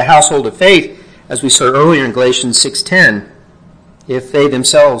to the household of faith, as we saw earlier in Galatians 6:10, if they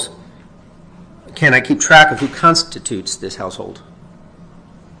themselves cannot keep track of who constitutes this household?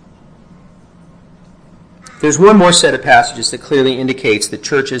 There's one more set of passages that clearly indicates that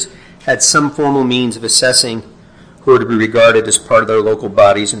churches had some formal means of assessing who are to be regarded as part of their local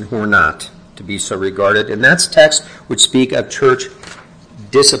bodies and who are not to be so regarded. And that's texts which speak of church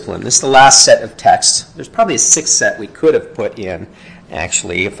discipline. This is the last set of texts. There's probably a sixth set we could have put in,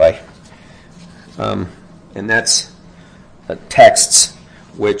 actually, and that's texts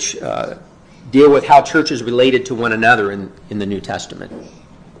which deal with how churches related to one another in the New Testament.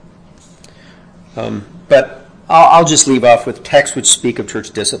 But I'll just leave off with texts which speak of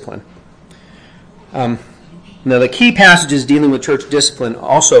church discipline. Now, the key passages dealing with church discipline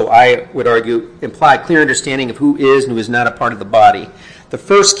also, I would argue, imply a clear understanding of who is and who is not a part of the body. The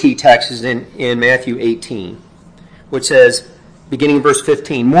first key text is in Matthew 18, which says, beginning in verse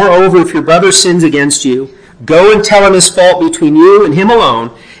 15, "Moreover, if your brother sins against you, go and tell him his fault between you and him alone.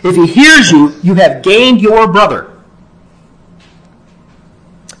 If he hears you, you have gained your brother.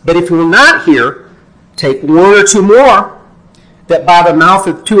 But if he will not hear, take one or two more, that by the mouth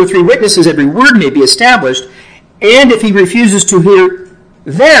of two or three witnesses every word may be established. And if he refuses to hear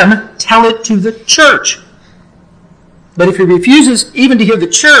them, tell it to the church. But if he refuses even to hear the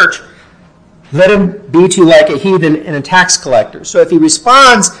church, let him be to you like a heathen and a tax collector." So if he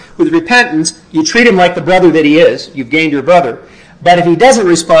responds with repentance, you treat him like the brother that he is. You've gained your brother. But if he doesn't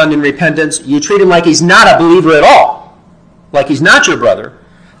respond in repentance, you treat him like he's not a believer at all. Like he's not your brother.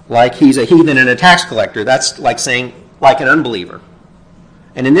 Like he's a heathen and a tax collector. That's like saying, like an unbeliever.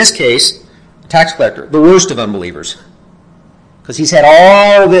 And in this case, tax collector, the worst of unbelievers. Because he's had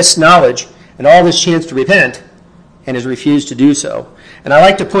all this knowledge and all this chance to repent and has refused to do so. And I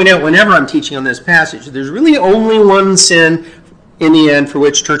like to point out whenever I'm teaching on this passage, there's really only one sin in the end for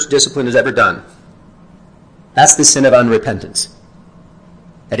which church discipline is ever done. That's the sin of unrepentance.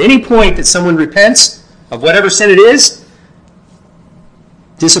 At any point that someone repents of whatever sin it is,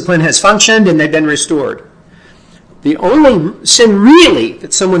 discipline has functioned and they've been restored. The only sin really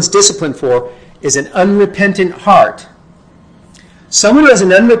that someone's disciplined for is an unrepentant heart. Someone who has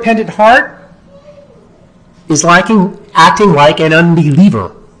an unrepentant heart is acting like an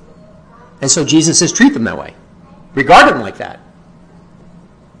unbeliever. And so Jesus says treat them that way. Regard them like that.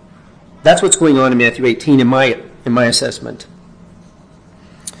 That's what's going on in Matthew 18 in my assessment.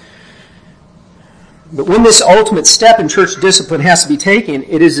 But when this ultimate step in church discipline has to be taken,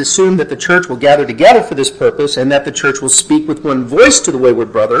 it is assumed that the church will gather together for this purpose and that the church will speak with one voice to the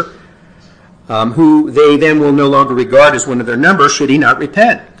wayward brother, who they then will no longer regard as one of their number should he not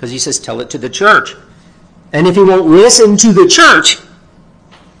repent. Because he says, tell it to the church. And if he won't listen to the church,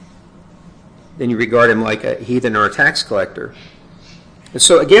 then you regard him like a heathen or a tax collector. And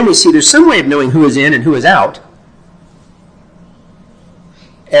so again, we see there's some way of knowing who is in and who is out,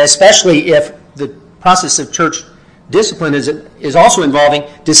 especially if the process of church discipline is also involving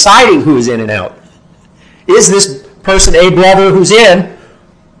deciding who is in and out. Is this person a brother who's in,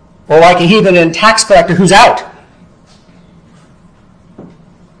 or like a heathen and tax collector who's out?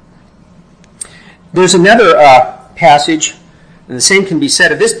 There's another passage, and the same can be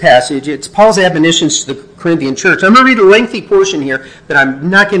said of this passage. It's Paul's admonitions to the Corinthian church. I'm going to read a lengthy portion here, but I'm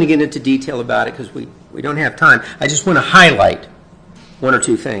not going to get into detail about it because we don't have time. I just want to highlight one or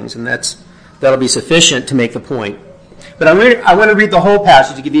two things, and that'll be sufficient to make the point. But I want to read the whole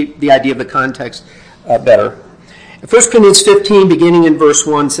passage to give you the idea of the context better. 1 Corinthians 15, beginning in verse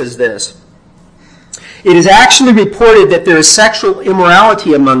 1, says this: "It is actually reported that there is sexual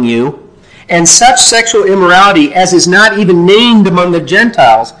immorality among you, and such sexual immorality as is not even named among the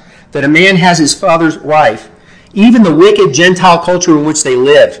Gentiles, that a man has his father's wife. Even the wicked Gentile culture in which they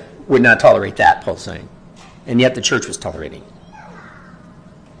lived would not tolerate that," Paul's saying. And yet the church was tolerating.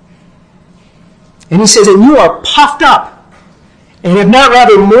 And he says, "And you are puffed up, and have not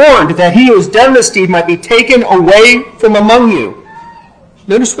rather mourned that he who has done this deed might be taken away from among you."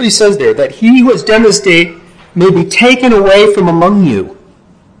 Notice what he says there, that he who has done this deed may be taken away from among you.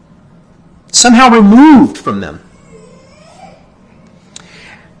 Somehow removed from them.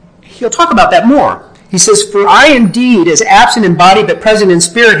 He'll talk about that more. He says, "For I indeed, as absent in body but present in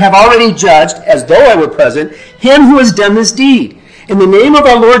spirit, have already judged, as though I were present, him who has done this deed. In the name of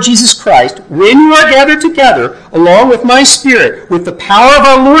our Lord Jesus Christ, when you are gathered together, along with my spirit, with the power of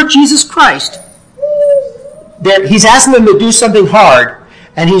our Lord Jesus Christ," that he's asking them to do something hard,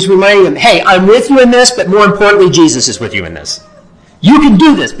 and he's reminding them, hey, I'm with you in this, but more importantly, Jesus is with you in this. You can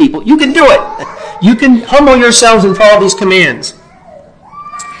do this, people. You can do it. You can humble yourselves and follow these commands.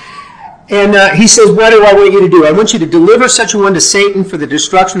 And he says, what do I want you to do? I want you to deliver such a one to Satan for the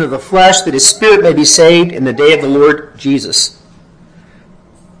destruction of the flesh, that his spirit may be saved in the day of the Lord Jesus.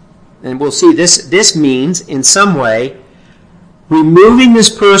 And we'll see this means, in some way, removing this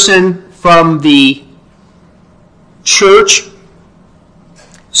person from the church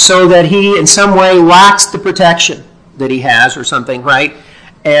so that he, in some way, lacks the protection that he has or something, right?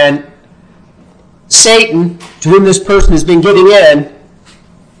 And Satan, to whom this person has been giving in,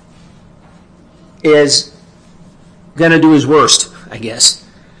 is going to do his worst, I guess.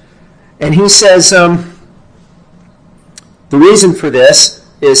 And he says the reason for this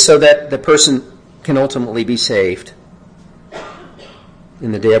is so that the person can ultimately be saved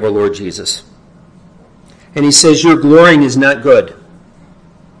in the day of our Lord Jesus. And he says, your glorying is not good.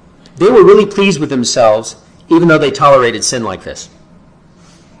 They were really pleased with themselves, even though they tolerated sin like this.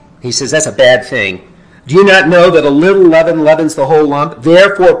 He says, that's a bad thing. Do you not know that a little leaven leavens the whole lump?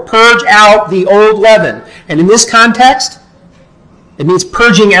 Therefore, purge out the old leaven. And in this context, it means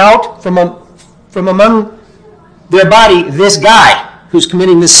purging out from among their body this guy who's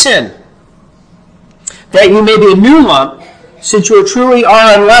committing this sin. That you may be a new lump, since you truly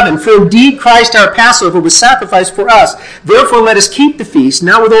are unleavened. For indeed Christ our Passover was sacrificed for us. Therefore let us keep the feast,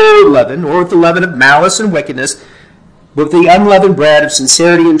 not with old leaven, or with the leaven of malice and wickedness, but with the unleavened bread of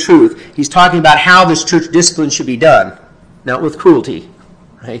sincerity and truth. He's talking about how this church discipline should be done, not with cruelty,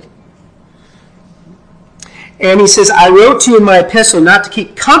 right? And he says, I wrote to you in my epistle not to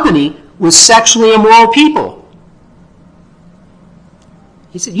keep company with sexually immoral people.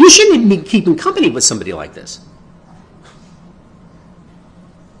 He said, you shouldn't even be keeping company with somebody like this.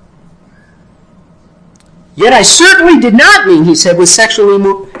 Yet I certainly did not mean, he said, with sexually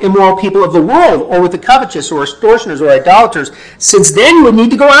immoral people of the world, or with the covetous, or extortioners, or idolaters, since then you would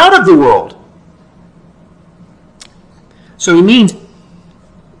need to go out of the world. So he means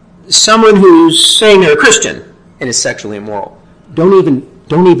someone who's saying they're a Christian and is sexually immoral.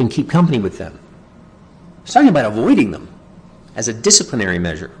 Don't even keep company with them. He's talking about avoiding them as a disciplinary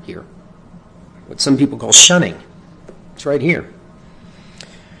measure here. What some people call shunning. It's right here.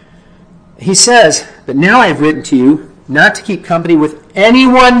 He says, but now I have written to you not to keep company with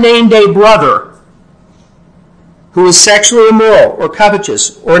anyone named a brother who is sexually immoral, or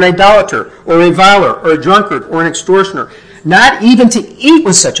covetous, or an idolater, or a reviler, or a drunkard, or an extortioner, not even to eat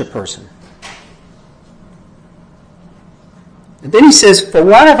with such a person. And then he says, for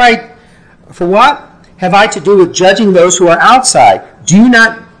what have I to do with judging those who are outside? Do you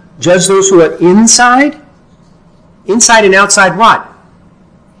not judge those who are inside? Inside and outside what?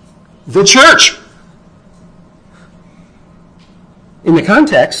 The church. In the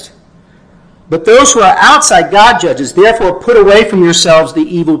context. But those who are outside, God judges. Therefore, put away from yourselves the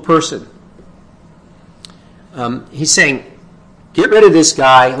evil person. He's saying, get rid of this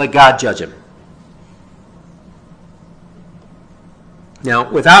guy, let God judge him.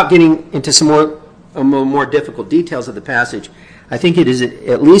 Now, without getting into some more difficult details of the passage, I think it is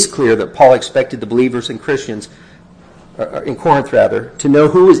at least clear that Paul expected the believers and Christians, in Corinth rather, to know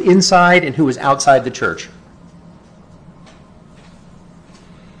who was inside and who was outside the church.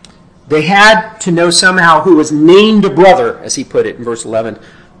 They had to know somehow who was named a brother, as he put it in verse 11,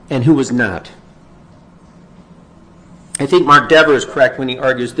 and who was not. I think Mark Dever is correct when he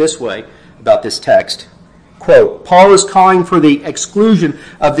argues this way about this text. Quote, Paul is calling for the exclusion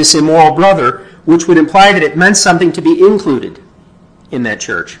of this immoral brother, which would imply that it meant something to be included in that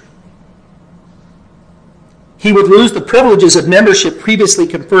church. He would lose the privileges of membership previously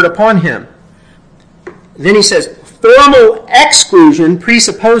conferred upon him. Then he says, formal exclusion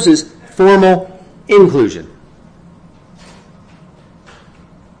presupposes formal inclusion.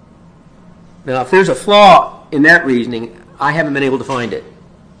 Now, if there's a flaw in that reasoning, I haven't been able to find it.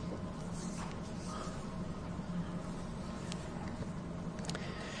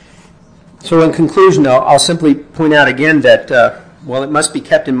 So in conclusion, I'll simply point out again that, while it must be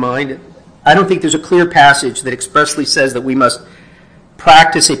kept in mind, I don't think there's a clear passage that expressly says that we must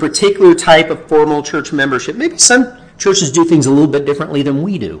practice a particular type of formal church membership. Maybe some churches do things a little bit differently than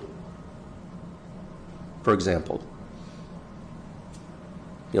we do, for example.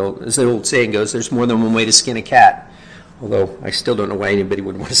 As the old saying goes, there's more than one way to skin a cat. Although I still don't know why anybody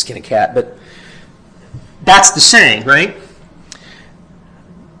would want to skin a cat, but that's the saying, right?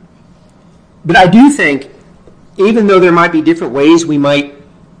 But I do think, even though there might be different ways we might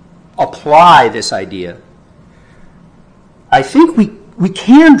apply this idea, I think we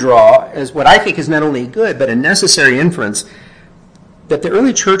can draw as what I think is not only good, but a necessary inference that the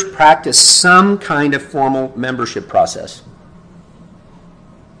early church practiced some kind of formal membership process.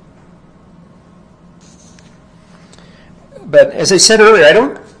 But as I said earlier,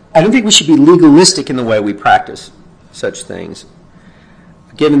 I don't think we should be legalistic in the way we practice such things,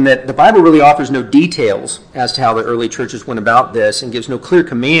 given that the Bible really offers no details as to how the early churches went about this and gives no clear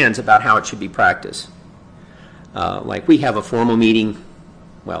commands about how it should be practiced. Like we have a formal meeting,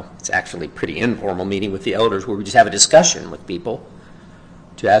 well, it's actually a pretty informal meeting with the elders where we just have a discussion with people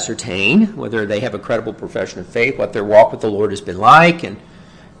to ascertain whether they have a credible profession of faith, what their walk with the Lord has been like, and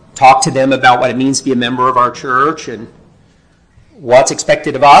talk to them about what it means to be a member of our church and what's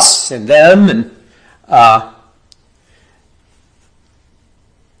expected of us and them, and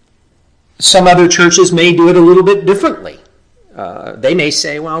Some other churches may do it a little bit differently. They may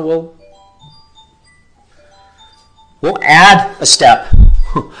say, well, we'll add a step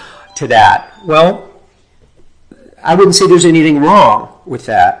to that. Well, I wouldn't say there's anything wrong with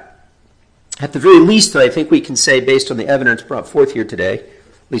that. At the very least, though, I think we can say, based on the evidence brought forth here today,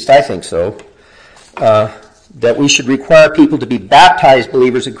 at least I think so, that we should require people to be baptized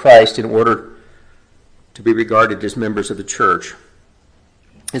believers in Christ in order to be regarded as members of the church.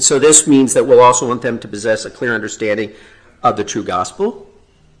 And so this means that we'll also want them to possess a clear understanding of the true gospel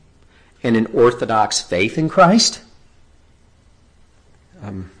and an orthodox faith in Christ.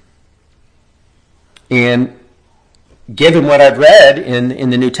 And given what I've read in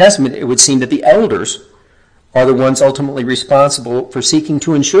the New Testament, it would seem that the elders are the ones ultimately responsible for seeking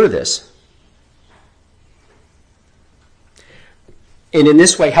to ensure this. And in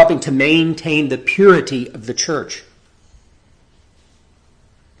this way, helping to maintain the purity of the church.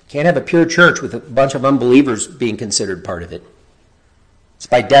 Can't have a pure church with a bunch of unbelievers being considered part of it. It's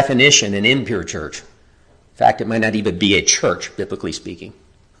by definition an impure church. In fact, it might not even be a church, biblically speaking,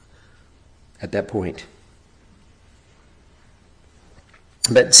 at that point.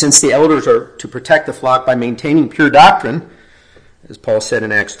 But since the elders are to protect the flock by maintaining pure doctrine, as Paul said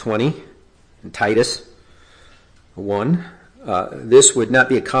in Acts 20 and Titus 1, this would not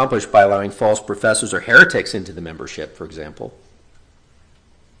be accomplished by allowing false professors or heretics into the membership, for example.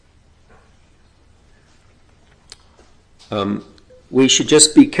 We should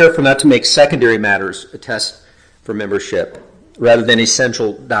just be careful not to make secondary matters a test for membership rather than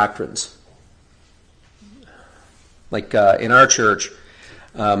essential doctrines. Like in our church,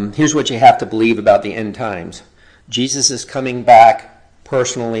 here's what you have to believe about the end times. Jesus is coming back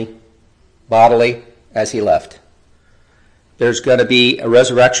personally, bodily, as he left. There's going to be a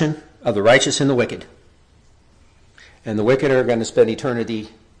resurrection of the righteous and the wicked. And the wicked are going to spend eternity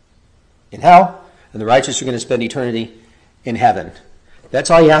in hell, and the righteous are going to spend eternity in heaven. That's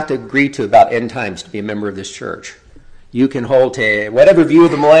all you have to agree to about end times to be a member of this church. You can hold to whatever view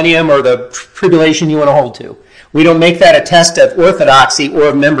of the millennium or the tribulation you want to hold to. We don't make that a test of orthodoxy or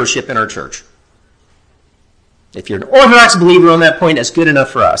of membership in our church. If you're an orthodox believer on that point, that's good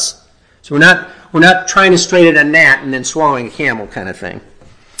enough for us. So we're not trying to straighten a gnat and then swallowing a camel kind of thing.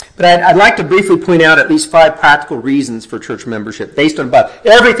 But I'd like to briefly point out at least 5 practical reasons for church membership based on about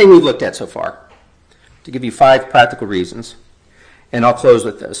everything we've looked at so far. To give you 5 practical reasons. And I'll close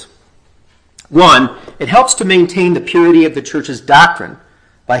with this. 1, it helps to maintain the purity of the church's doctrine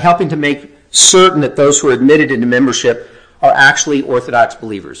by helping to make certain that those who are admitted into membership are actually Orthodox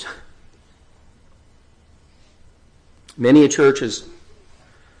believers. Many a church has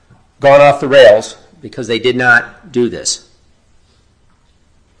gone off the rails because they did not do this.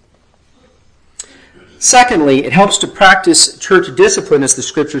 Secondly, it helps to practice church discipline as the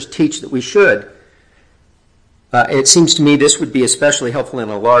Scriptures teach that we should. It seems to me this would be especially helpful in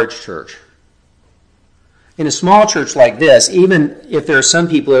a large church. In a small church like this, even if there are some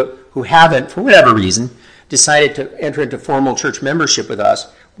people who haven't, for whatever reason, decided to enter into formal church membership with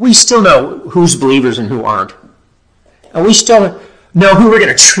us, we still know who's believers and who aren't. And we still know who we're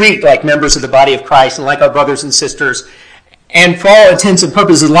going to treat like members of the body of Christ and like our brothers and sisters, and for all intents and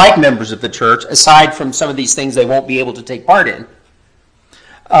purposes like members of the church, aside from some of these things they won't be able to take part in.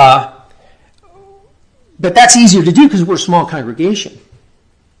 But that's easier to do because we're a small congregation.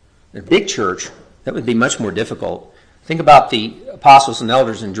 In a big church, that would be much more difficult. Think about the apostles and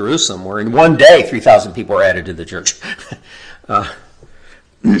elders in Jerusalem, where in one day 3,000 people were added to the church.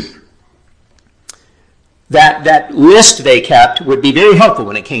 That list they kept would be very helpful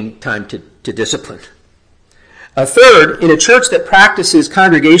when it came time to discipline. Third, in a church that practices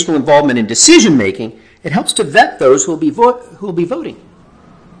congregational involvement in decision-making, it helps to vet those who will be voting.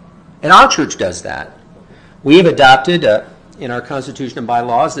 And our church does that. We have adopted, in our Constitution and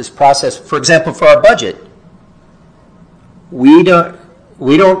bylaws, this process, for example, for our budget. We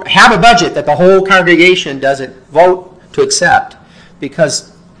don't have a budget that the whole congregation doesn't vote to accept.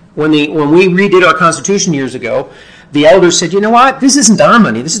 Because when we redid our Constitution years ago, the elders said, you know what, this isn't our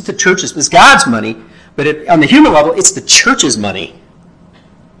money, this is the church's, it's God's money, but on the human level, it's the church's money.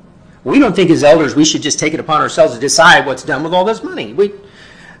 We don't think as elders we should just take it upon ourselves to decide what's done with all this money.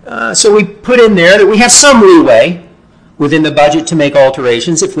 So we put in there that we have some leeway within the budget to make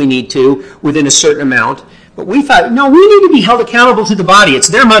alterations if we need to, within a certain amount. But we thought, no, we need to be held accountable to the body. It's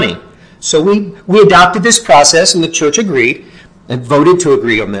their money. So we adopted this process, and the church agreed and voted to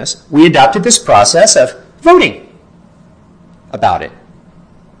agree on this. We adopted this process of voting about it.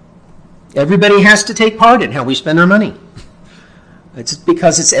 Everybody has to take part in how we spend our money. It's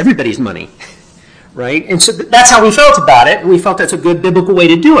because it's everybody's money. right? And so that's how we felt about it, and we felt that's a good biblical way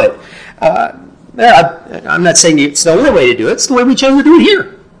to do it. I'm not saying it's the only way to do it. It's the way we chose to do it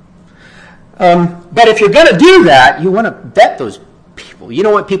here. But if you're going to do that, you want to vet those people. You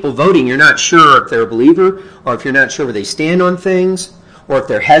don't want people voting. You're not sure if they're a believer, or if you're not sure where they stand on things, or if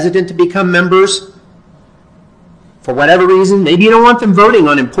they're hesitant to become members for whatever reason. Maybe you don't want them voting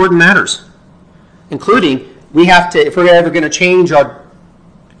on important matters, including we have to, if we're ever going to change our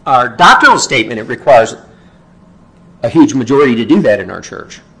doctrinal statement, it requires a huge majority to do that in our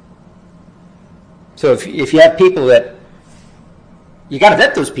church. So if you have people that, you got to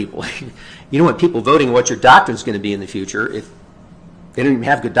vet those people. You don't want people voting what your doctrine is going to be in the future if they don't even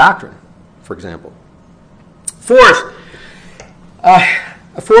have good doctrine, for example. Fourth,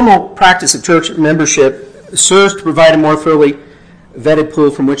 a formal practice of church membership serves to provide a more thoroughly vetted pool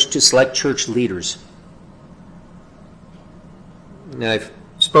from which to select church leaders. Now, I've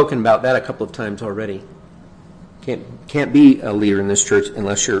spoken about that a couple of times already. Can't be a leader in this church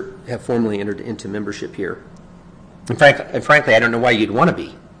unless you have formally entered into membership here. And frankly, I don't know why you'd want to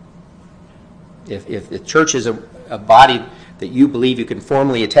be. If the church is a body that you believe you can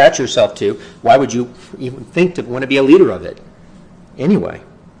formally attach yourself to, why would you even think to want to be a leader of it anyway?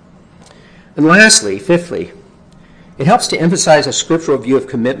 And lastly, fifthly, it helps to emphasize a scriptural view of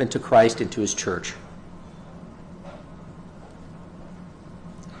commitment to Christ and to his church.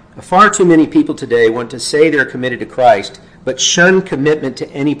 Far too many people today want to say they're committed to Christ, but shun commitment to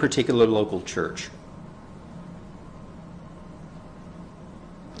any particular local church.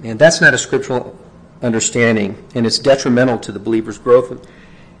 And that's not a scriptural understanding, and it's detrimental to the believer's growth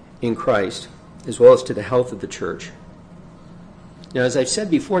in Christ, as well as to the health of the church. Now, as I've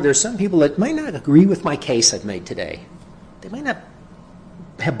said before, there are some people that might not agree with my case I've made today. They might not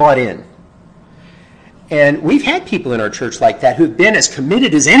have bought in. And we've had people in our church like that who've been as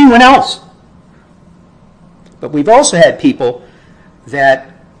committed as anyone else. But we've also had people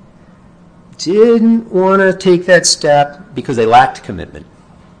that didn't want to take that step because they lacked commitment.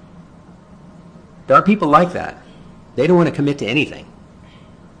 There are people like that. They don't want to commit to anything.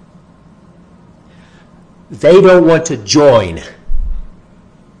 They don't want to join,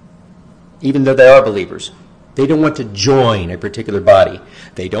 even though they are believers. They don't want to join a particular body.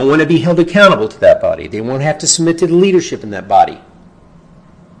 They don't want to be held accountable to that body. They won't have to submit to the leadership in that body.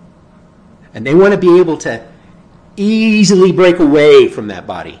 And they want to be able to easily break away from that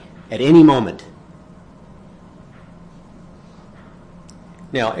body at any moment.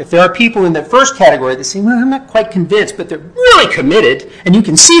 Now, if there are people in the first category that say, well, I'm not quite convinced, but they're really committed, and you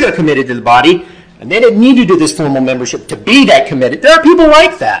can see they're committed to the body, and they didn't need to do this formal membership to be that committed. There are people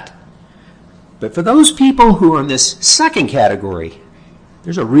like that. But for those people who are in this second category,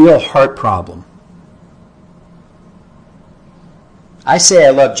 there's a real heart problem. I say I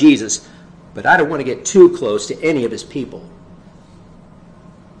love Jesus, but I don't want to get too close to any of his people.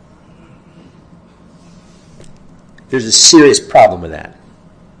 There's a serious problem with that.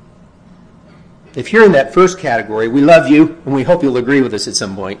 If you're in that first category, we love you, and we hope you'll agree with us at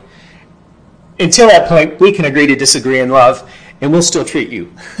some point. Until that point, we can agree to disagree in love, and we'll still treat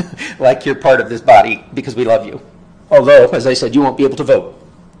you like you're part of this body because we love you. Although, as I said, you won't be able to vote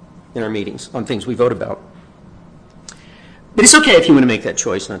in our meetings on things we vote about. But it's okay if you want to make that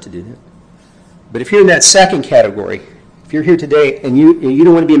choice not to do that. But if you're in that second category, if you're here today and you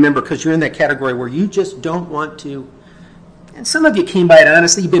don't want to be a member because you're in that category where you just don't want to, and some of you came by it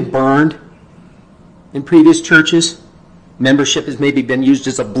honestly, you've been burned in previous churches. Membership has maybe been used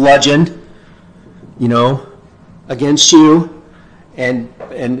as a bludgeon, against you.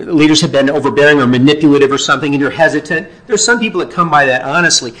 And leaders have been overbearing or manipulative or something, and you're hesitant. There's some people that come by that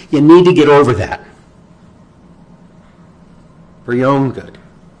honestly. You need to get over that for your own good.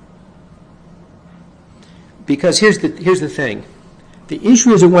 Because here's the thing. The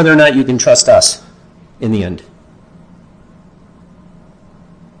issue isn't whether or not you can trust us in the end.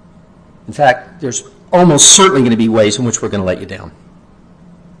 In fact, there's almost certainly going to be ways in which we're going to let you down.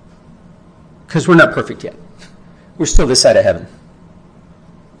 Because we're not perfect yet. We're still this side of heaven.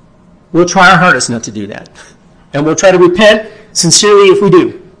 We'll try our hardest not to do that. And we'll try to repent sincerely if we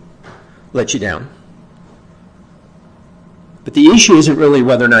do let you down. But the issue isn't really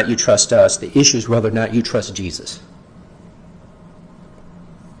whether or not you trust us. The issue is whether or not you trust Jesus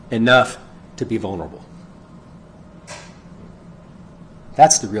enough to be vulnerable.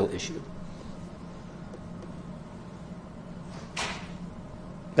 That's the real issue.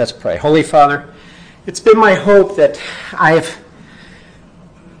 Let's pray. Holy Father, it's been my hope that I've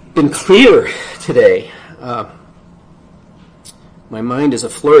been clear today. My mind is a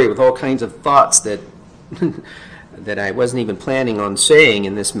flurry with all kinds of thoughts that that I wasn't even planning on saying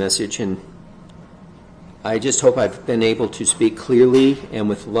in this message, and I just hope I've been able to speak clearly and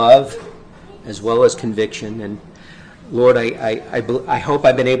with love as well as conviction. And Lord, I hope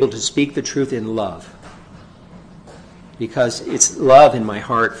I've been able to speak the truth in love, because it's love in my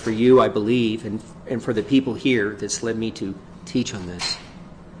heart for you, I believe, and for the people here that's led me to teach on this.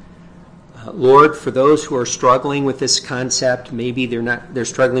 Lord, for those who are struggling with this concept, maybe they're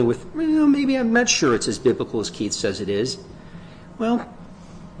struggling with, maybe I'm not sure it's as biblical as Keith says it is. Well,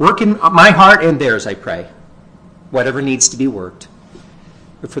 work in my heart and theirs, I pray, whatever needs to be worked.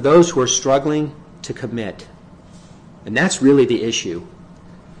 But for those who are struggling to commit, and that's really the issue,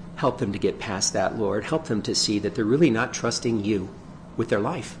 help them to get past that, Lord. Help them to see that they're really not trusting you with their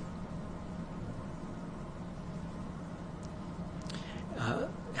life.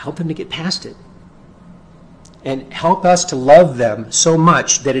 Help them to get past it. And help us to love them so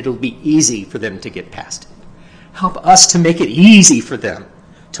much that it'll be easy for them to get past it. Help us to make it easy for them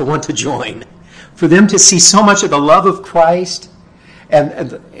to want to join. For them to see so much of the love of Christ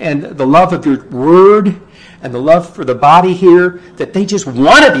and the love of your word and the love for the body here that they just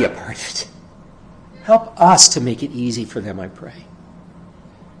want to be a part of it. Help us to make it easy for them, I pray.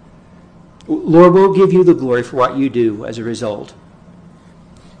 Lord, we'll give you the glory for what you do as a result.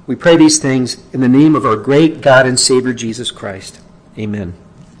 We pray these things in the name of our great God and Savior, Jesus Christ. Amen.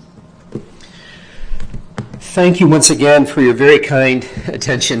 Thank you once again for your very kind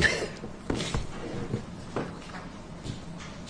attention.